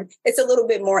platform. It's a little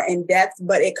bit more in depth,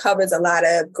 but it covers a lot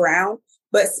of ground.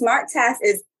 But Smart Tasks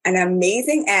is an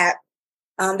amazing app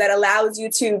that allows you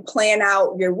to plan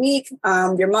out your week,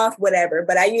 your month, whatever.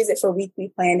 But I use it for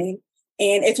weekly planning.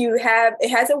 And if you have, it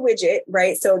has a widget,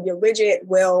 right? So your widget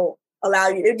will allow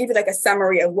you, it'll give you like a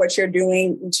summary of what you're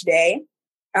doing each day,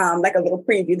 like a little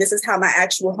preview. This is how my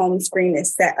actual home screen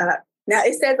is set up. Now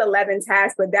it says 11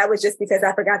 tasks, but that was just because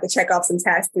I forgot to check off some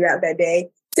tasks throughout that day.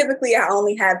 Typically, I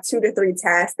only have 2 to 3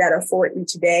 tasks that are for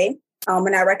each day.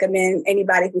 And I recommend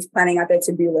anybody who's planning out their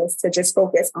to-do list to just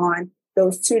focus on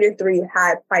those 2 to 3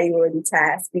 high priority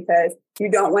tasks, because you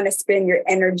don't want to spend your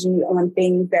energy on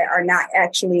things that are not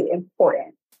actually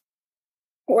important,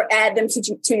 or add them to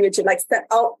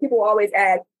your people always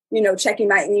add, checking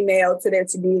my email to their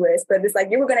to-do list, but it's like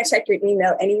you were going to check your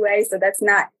email anyway. So that's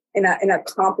not an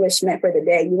accomplishment for the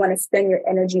day. You want to spend your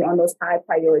energy on those high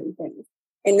priority things.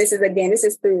 And this is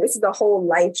the whole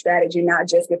life strategy, not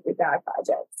just with your God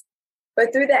projects.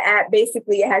 But through the app,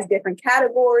 basically it has different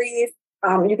categories.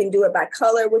 You can do it by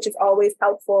color, which is always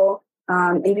helpful.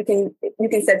 And you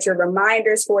can set your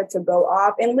reminders for it to go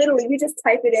off. And literally you just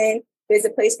type it in. There's a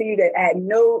place for you to add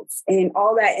notes and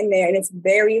all that in there. And it's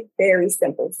very, very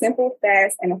simple,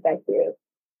 fast, and effective.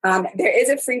 There is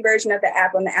a free version of the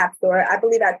app on the App Store. I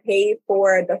believe I paid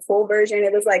for the full version.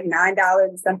 It was like $9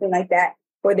 or something like that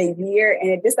for the year. And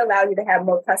it just allows you to have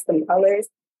more custom colors.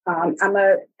 I'm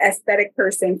a aesthetic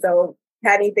person, so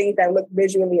having things that look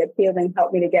visually appealing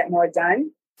help me to get more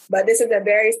done. But this is a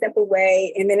very simple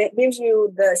way. And then it gives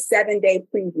you the 7-day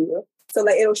preview. So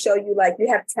like it'll show you, like, you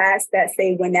have tasks that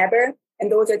say whenever.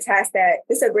 And those are tasks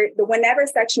the whenever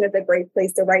section is a great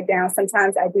place to write down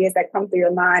sometimes ideas that come through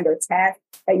your mind, or tasks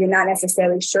that you're not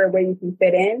necessarily sure where you can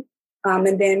fit in.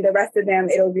 And then the rest of them,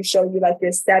 it'll just show you like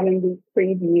your 7-week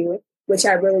preview, which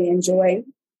I really enjoy.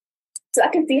 So I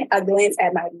can see a glance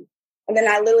at my week. And then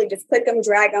I literally just click them,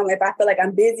 drag them. If I feel like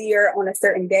I'm busier on a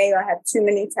certain day or I have too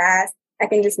many tasks, I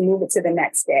can just move it to the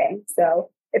next day. So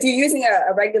if you're using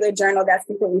a regular journal, that's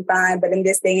completely fine. But in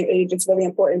this day and age, it's really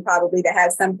important probably to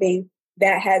have something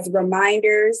that has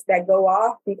reminders that go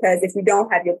off, because if you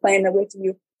don't have your planner with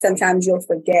you, sometimes you'll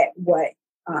forget what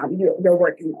you're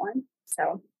working on.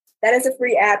 So that is a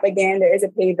free app. Again, there is a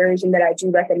paid version that I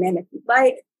do recommend if you'd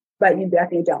like, but you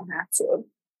definitely don't have to.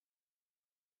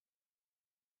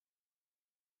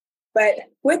 But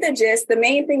with the gist, the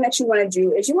main thing that you want to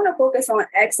do is you want to focus on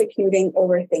executing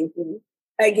overthinking.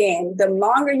 Again, the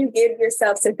longer you give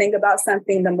yourself to think about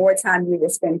something, the more time you will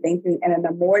spend thinking, and then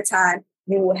the more time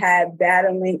you will have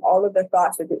battling all of the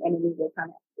thoughts that the enemy will come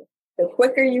at you. The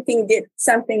quicker you can get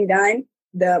something done,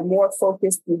 the more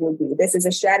focused you will be. This is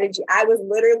a strategy. I was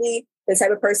literally the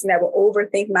type of person that would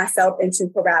overthink myself into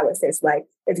paralysis. Like,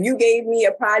 if you gave me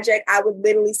a project, I would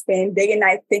literally spend day and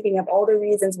night thinking of all the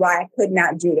reasons why I could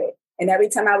not do it. And every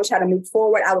time I would try to move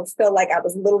forward, I would feel like I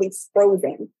was literally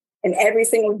frozen. And every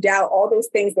single doubt, all those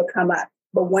things would come up.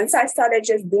 But once I started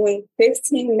just doing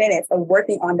 15 minutes of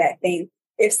working on that thing,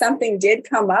 if something did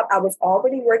come up, I was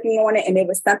already working on it, and it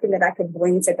was something that I could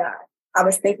bring to God. I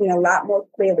was thinking a lot more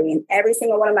clearly. And every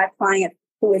single one of my clients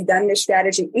who has done this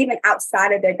strategy, even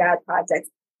outside of their God projects,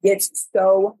 gets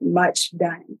so much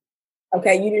done.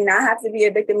 Okay, you do not have to be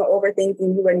a victim of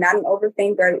overthinking. You are not an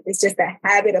overthinker. It's just a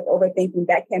habit of overthinking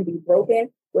that can be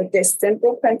broken with this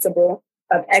simple principle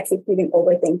of executing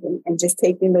overthinking and just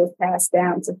taking those tasks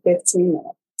down to 15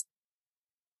 minutes.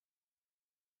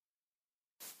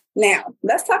 Now,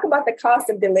 let's talk about the cost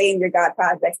of delaying your God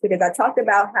projects, because I talked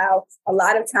about how a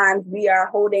lot of times we are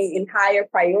holding in higher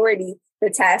priority the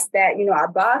tasks that, our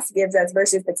boss gives us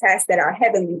versus the tasks that our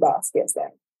heavenly boss gives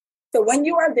us. So when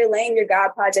you are delaying your God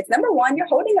projects, number one, you're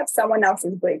holding up someone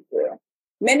else's breakthrough.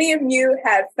 Many of you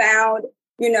have found,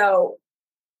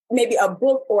 maybe a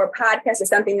book or a podcast or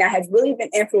something that has really been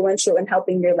influential in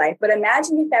helping your life. But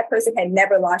imagine if that person had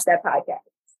never launched that podcast.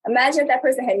 Imagine if that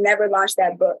person had never launched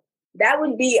that book. That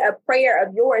would be a prayer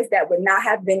of yours that would not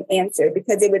have been answered,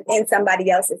 because it was in somebody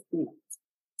else's hands.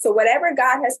 So whatever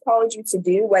God has called you to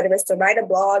do, whether it's to write a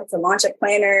blog, to launch a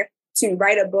planner, to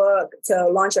write a book, to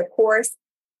launch a course,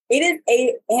 it is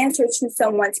an answer to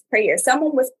someone's prayer.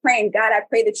 Someone was praying, God, I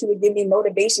pray that you would give me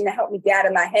motivation to help me get out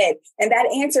of my head. And that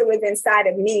answer was inside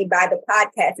of me by the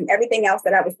podcast and everything else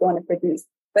that I was going to produce.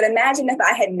 But imagine if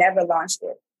I had never launched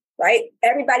it, right?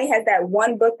 Everybody has that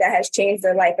one book that has changed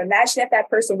their life. Imagine if that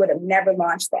person would have never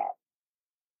launched that,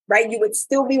 right? You would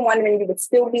still be wondering, you would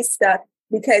still be stuck,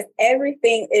 because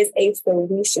everything is a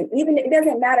solution. Even it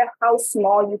doesn't matter how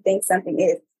small you think something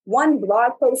is. one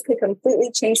blog post could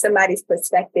completely change somebody's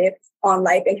perspective on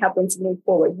life and help them to move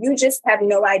forward. You just have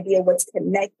no idea what's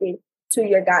connected to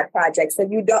your God project. So if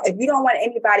you don't want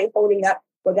anybody holding up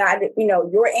what God,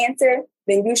 your answer,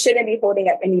 then you shouldn't be holding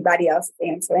up anybody else's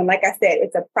answer. And like I said,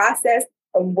 it's a process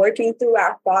of working through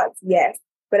our thoughts, yes.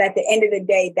 But at the end of the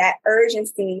day, that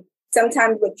urgency,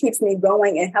 sometimes what keeps me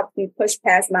going and helps me push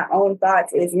past my own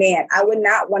thoughts is, man, I would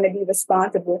not want to be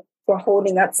responsible for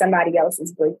holding up somebody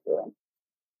else's breakthrough.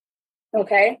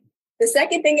 Okay. The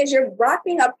second thing is you're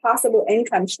blocking a possible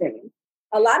income stream.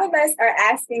 A lot of us are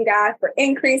asking God for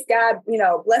increase. God,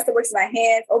 bless the works of my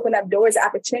hands, open up doors of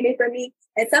opportunity for me.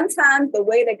 And sometimes the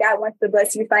way that God wants to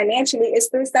bless you financially is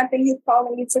through something he's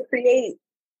calling you to create,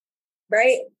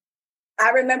 right?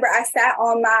 I remember I sat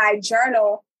on my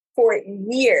journal for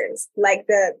years. I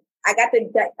got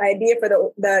the idea for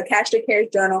the Cash to Cares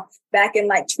journal back in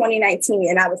 2019.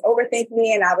 And I was overthinking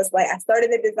it. And I was I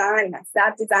started the design and I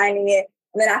stopped designing it.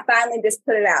 And then I finally just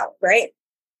put it out, right?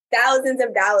 Thousands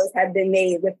of dollars have been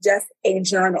made with just a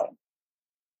journal,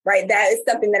 right? That is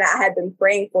something that I had been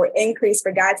praying for, increase,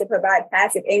 for God to provide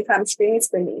passive income streams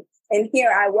for me. And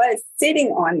here I was sitting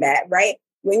on that, right?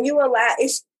 When you allow,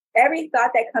 every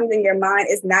thought that comes in your mind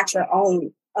is not your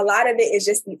own. A lot of it is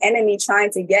just the enemy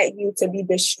trying to get you to be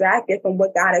distracted from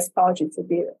what God has called you to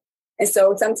do. And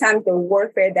so sometimes the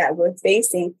warfare that we're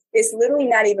facing is literally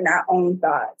not even our own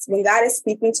thoughts. When God is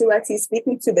speaking to us, he's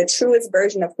speaking to the truest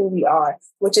version of who we are,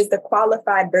 which is the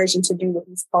qualified version to do what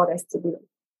he's called us to do.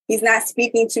 He's not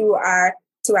speaking to our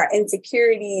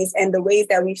insecurities and the ways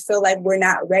that we feel like we're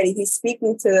not ready. He's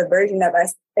speaking to the version of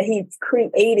us that he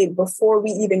created before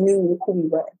we even knew who we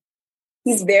were.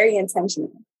 He's very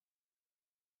intentional.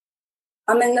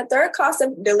 And the third cost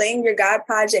of delaying your God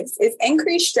projects is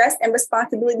increased stress and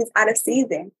responsibilities out of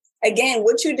season. Again,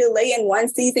 what you delay in one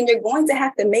season, you're going to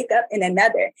have to make up in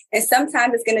another. And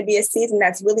sometimes it's going to be a season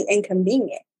that's really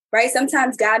inconvenient, right?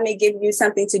 Sometimes God may give you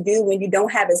something to do when you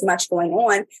don't have as much going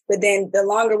on. But then the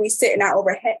longer we sit in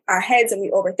our heads and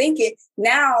we overthink it,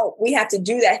 now we have to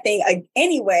do that thing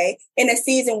anyway in a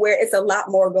season where it's a lot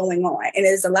more going on and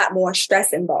there's a lot more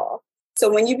stress involved.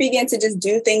 So when you begin to just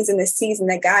do things in the season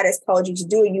that God has called you to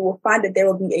do, you will find that there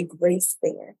will be a grace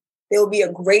there. There will be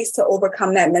a grace to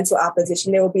overcome that mental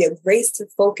opposition. There will be a grace to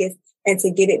focus and to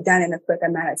get it done in a quick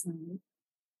amount of time.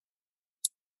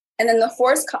 And then the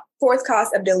fourth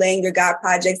cost of delaying your God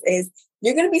projects is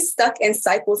you're going to be stuck in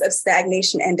cycles of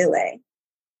stagnation and delay.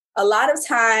 A lot of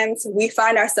times we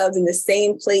find ourselves in the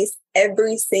same place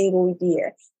every single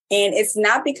year. And it's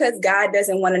not because God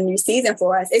doesn't want a new season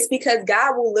for us. It's because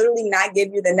God will literally not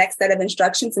give you the next set of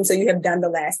instructions until you have done the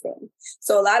last thing.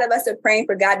 So a lot of us are praying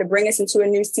for God to bring us into a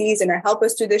new season or help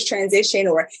us through this transition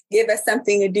or give us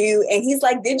something to do. And he's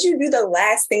like, did you do the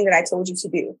last thing that I told you to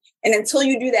do? And until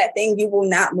you do that thing, you will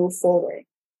not move forward.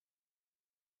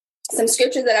 Some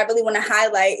scriptures that I really want to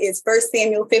highlight is 1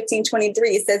 Samuel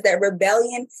 15:23. It says that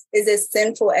rebellion is as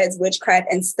sinful as witchcraft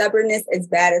and stubbornness as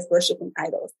bad as worshiping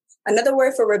idols. Another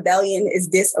word for rebellion is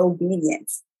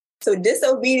disobedience. So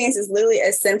disobedience is literally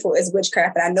as sinful as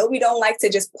witchcraft. And I know we don't like to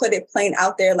just put it plain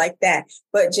out there like that.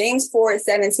 But James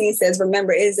 4:17 says,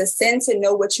 remember, it is a sin to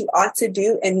know what you ought to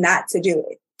do and not to do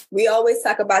it. We always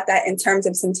talk about that in terms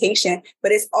of temptation,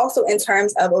 but it's also in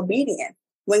terms of obedience.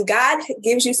 When God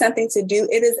gives you something to do,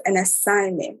 it is an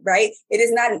assignment, right? It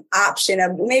is not an option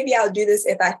of maybe I'll do this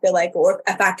if I feel like, or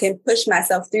if I can push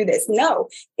myself through this. No,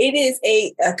 it is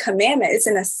a commandment. It's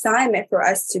an assignment for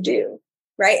us to do,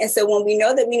 right? And so when we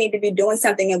know that we need to be doing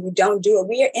something and we don't do it,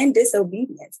 we are in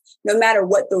disobedience, no matter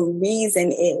what the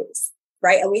reason is,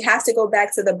 right? And we have to go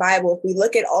back to the Bible. If we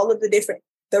look at all of the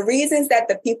reasons that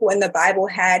the people in the Bible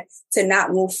had to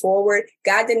not move forward,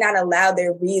 God did not allow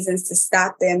their reasons to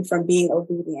stop them from being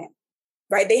obedient,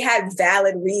 right? They had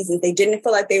valid reasons. They didn't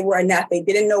feel like they were enough. They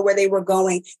didn't know where they were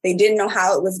going. They didn't know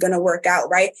how it was going to work out,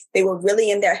 right? They were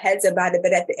really in their heads about it.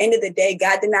 But at the end of the day,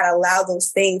 God did not allow those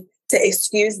things to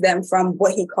excuse them from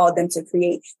what he called them to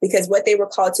create, because what they were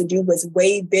called to do was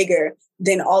way bigger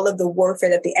than all of the warfare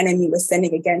that the enemy was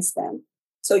sending against them.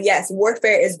 So yes,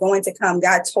 warfare is going to come.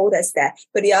 God told us that,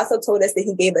 but he also told us that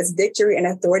he gave us victory and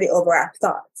authority over our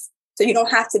thoughts. So you don't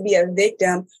have to be a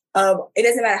victim of, it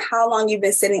doesn't matter how long you've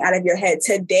been sitting out of your head.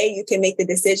 Today, you can make the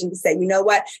decision to say, you know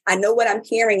what? I know what I'm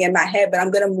hearing in my head, but I'm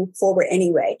going to move forward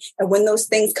anyway. And when those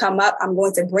things come up, I'm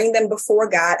going to bring them before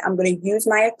God. I'm going to use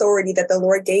my authority that the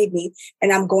Lord gave me,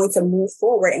 and I'm going to move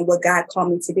forward in what God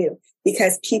called me to do,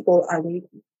 because people are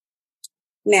waiting.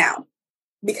 Now,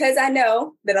 because I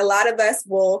know that a lot of us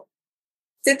will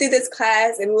sit through this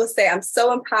class and we will say, I'm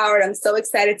so empowered. I'm so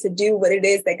excited to do what it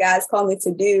is that God's called me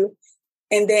to do.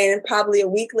 and then probably a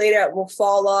week later it will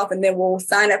fall off, and then we'll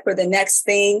sign up for the next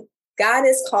thing. God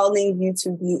is calling you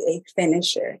to be a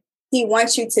finisher. He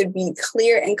wants you to be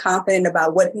clear and confident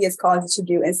about what he has called you to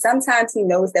do. And sometimes he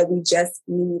knows that we just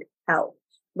need help,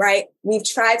 right? We've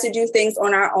tried to do things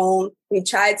on our own. We've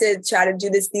tried to do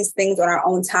these things on our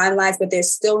own timelines, but they're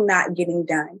still not getting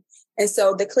done. And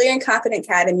so the Clear and Confident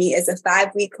Academy is a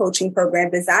 5-week coaching program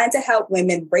designed to help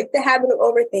women break the habit of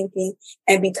overthinking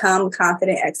and become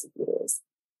confident executors.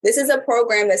 This is a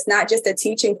program that's not just a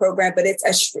teaching program, but it's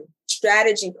a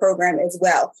strategy program as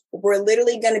well. We're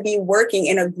literally going to be working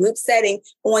in a group setting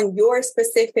on your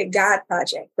specific God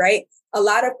project, right? A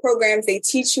lot of programs, they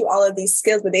teach you all of these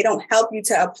skills, but they don't help you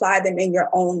to apply them in your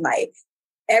own life.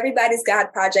 Everybody's God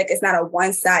project is not a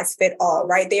one size fit all,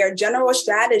 right? There are general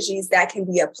strategies that can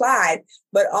be applied,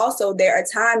 but also there are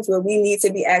times where we need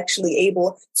to be actually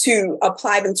able to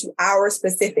apply them to our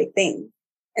specific thing.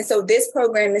 And so this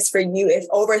program is for you if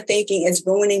overthinking is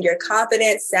ruining your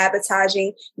confidence,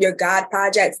 sabotaging your God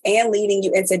projects, and leading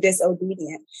you into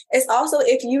disobedience. It's also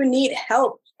if you need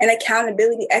help and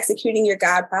accountability executing your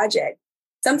God project.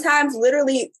 Sometimes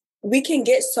literally we can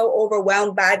get so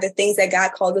overwhelmed by the things that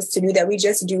God called us to do that we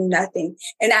just do nothing.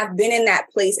 And I've been in that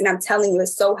place, and I'm telling you,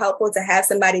 it's so helpful to have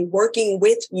somebody working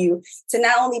with you to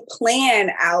not only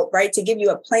plan out, right, to give you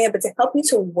a plan, but to help you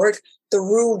to work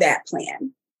through that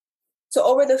plan. So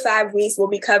over the 5 weeks, we'll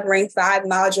be covering 5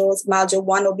 modules. Module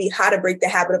 1 will be how to break the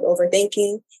habit of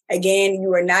overthinking. Again,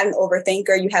 you are not an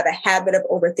overthinker. You have a habit of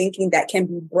overthinking that can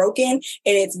be broken, and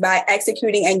it's by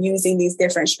executing and using these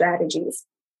different strategies.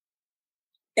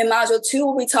 In module 2,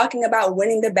 we'll be talking about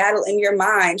winning the battle in your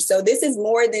mind. So this is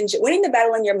more than winning the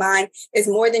battle in your mind is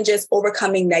more than just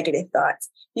overcoming negative thoughts.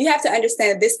 You have to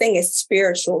understand that this thing is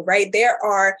spiritual, right?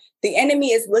 The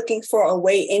enemy is looking for a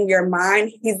way in your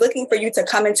mind. He's looking for you to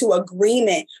come into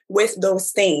agreement with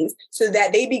those things so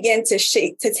that they begin to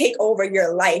take over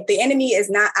your life. The enemy is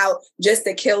not out just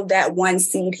to kill that one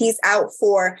seed. He's out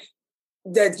for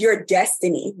your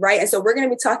destiny, right? And so we're going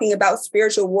to be talking about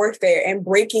spiritual warfare and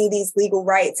breaking these legal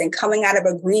rights and coming out of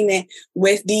agreement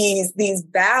with these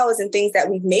vows and things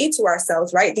that we've made to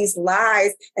ourselves, right? These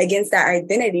lies against our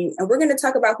identity. And we're going to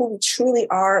talk about who we truly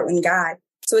are in God.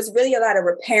 So it's really a lot of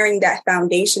repairing that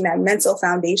foundation, that mental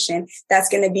foundation that's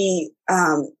going to be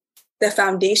the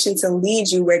foundation to lead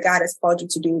you where God has called you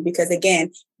to do. Because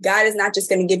again, God is not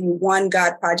just going to give you one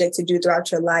God project to do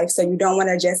throughout your life. So you don't want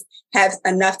to just have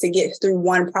enough to get through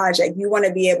one project. You want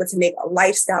to be able to make a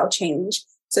lifestyle change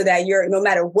so that no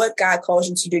matter what God calls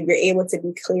you to do, you're able to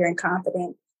be clear and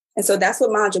confident. And so that's what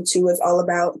module 2 is all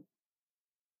about.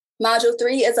 Module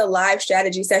 3 is a live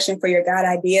strategy session for your God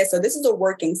idea. So this is a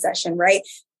working session, right?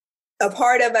 A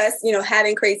part of us,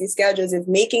 having crazy schedules is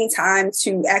making time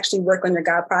to actually work on your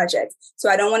God projects. So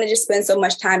I don't want to just spend so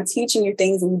much time teaching you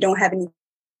things and you don't have any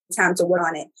time to work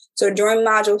on it. So during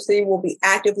module 3, we'll be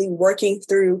actively working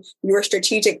through your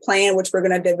strategic plan, which we're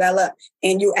going to develop,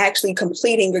 and you actually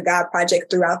completing your God project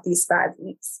throughout these 5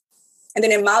 weeks. And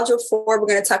then in module 4, we're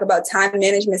going to talk about time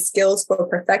management skills for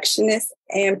perfectionists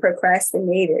and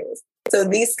procrastinators. So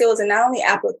these skills are not only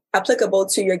applicable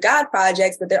to your God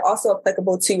projects, but they're also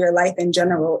applicable to your life in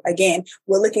general. Again,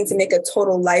 we're looking to make a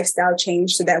total lifestyle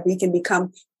change so that we can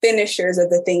become finishers of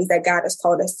the things that God has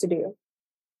called us to do.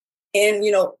 And,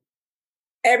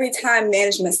 every time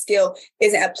management skill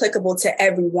isn't applicable to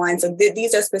everyone. So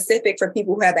these are specific for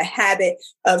people who have a habit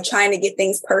of trying to get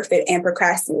things perfect and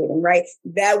procrastinating, right?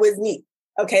 That was me.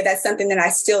 Okay, that's something that I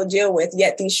still deal with,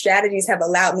 yet these strategies have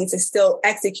allowed me to still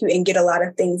execute and get a lot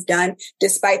of things done,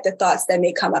 despite the thoughts that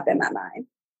may come up in my mind.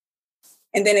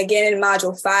 And then again, in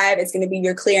module 5, it's going to be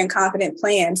your clear and confident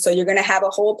plan. So you're going to have a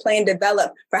whole plan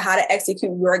developed for how to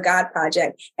execute your God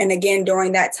project. And again,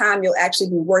 during that time, you'll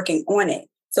actually be working on it.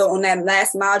 So on that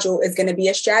last module is going to be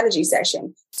a strategy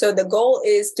session. So the goal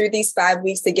is through these 5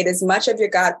 weeks to get as much of your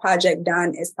God project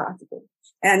done as possible.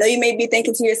 And I know you may be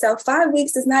thinking to yourself, 5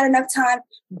 weeks is not enough time,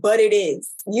 but it is.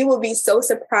 You will be so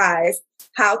surprised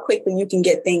how quickly you can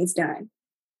get things done.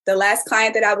 The last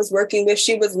client that I was working with,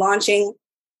 she was launching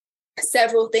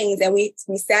several things, and we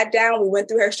sat down, we went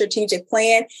through her strategic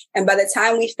plan. And by the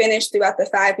time we finished throughout the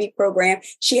 5-week program,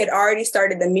 she had already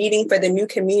started the meeting for the new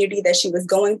community that she was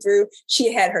going through.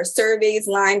 She had her surveys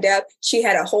lined up. She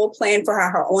had a whole plan for how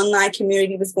her online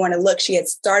community was going to look. She had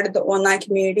started the online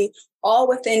community all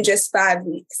within just 5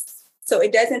 weeks. So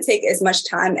it doesn't take as much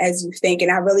time as you think.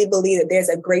 And I really believe that there's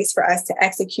a grace for us to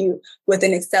execute with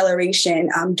an acceleration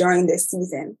during this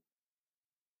season.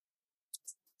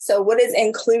 So what is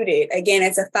included? Again,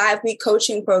 it's a 5-week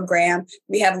coaching program.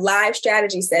 We have live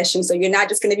strategy sessions. So you're not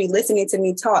just going to be listening to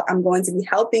me talk. I'm going to be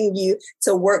helping you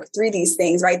to work through these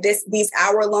things, right? These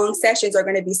hour-long sessions are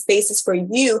going to be spaces for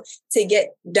you to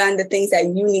get done the things that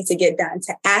you need to get done,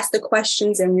 to ask the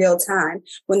questions in real time.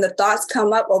 When the thoughts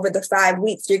come up over the 5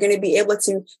 weeks, you're going to be able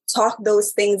to talk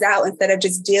those things out instead of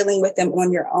just dealing with them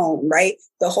on your own, right?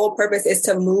 The whole purpose is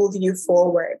to move you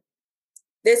forward.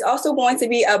 There's also going to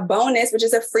be a bonus, which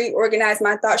is a free Organize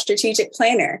My Thoughts strategic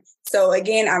planner. So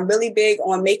again, I'm really big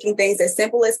on making things as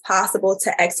simple as possible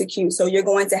to execute. So you're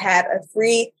going to have a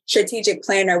free strategic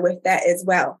planner with that as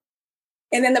well.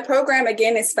 And then the program,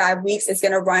 again, is 5 weeks. It's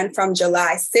going to run from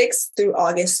July 6th through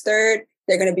August 3rd.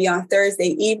 They're going to be on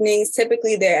Thursday evenings.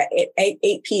 Typically, they're at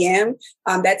 8 p.m.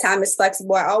 That time is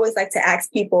flexible. I always like to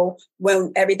ask people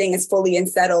when everything is fully and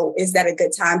settled, is that a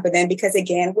good time for them? Because,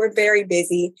 again, we're very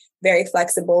busy, very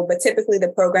flexible. But typically, the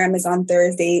program is on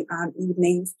Thursday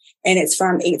evenings, and it's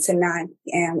from 8 to 9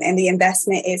 p.m. And the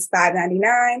investment is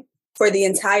 $5.99 for the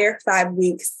entire 5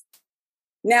 weeks.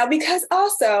 Now, because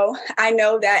also I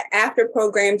know that after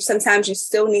programs, sometimes you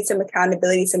still need some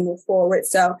accountability to move forward.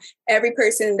 So every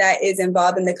person that is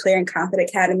involved in the Clear and Confident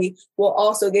Academy will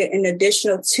also get an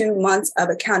additional 2 months of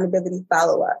accountability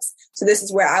follow-ups. So this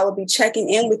is where I will be checking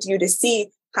in with you to see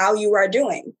how you are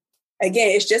doing. Again,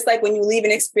 it's just like when you leave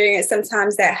an experience,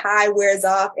 sometimes that high wears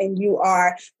off and you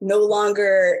are no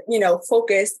longer,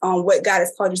 focused on what God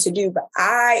has called you to do. But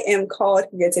I am called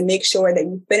here to make sure that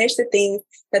you finish the things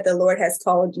that the Lord has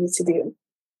called you to do.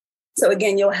 So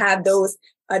again, you'll have those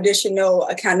additional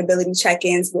accountability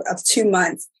check-ins of 2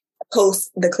 months post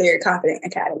the Clear Confident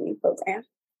Academy program.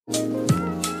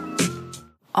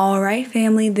 All right,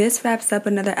 family, this wraps up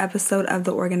another episode of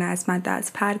the Organize My Thoughts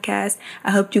podcast.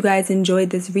 I hope you guys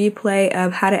enjoyed this replay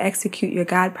of how to execute your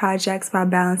God projects while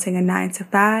balancing a 9 to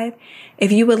 5.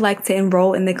 If you would like to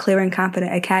enroll in the Clear and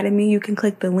Confident Academy, you can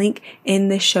click the link in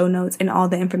the show notes and all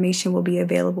the information will be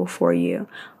available for you.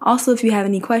 Also, if you have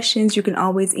any questions, you can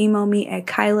always email me at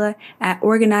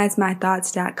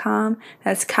Kyla@organizemythoughts.com.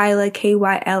 That's Kyla,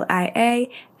 Kylia,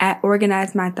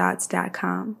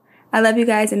 @organizemythoughts.com. I love you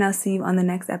guys, and I'll see you on the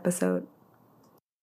next episode.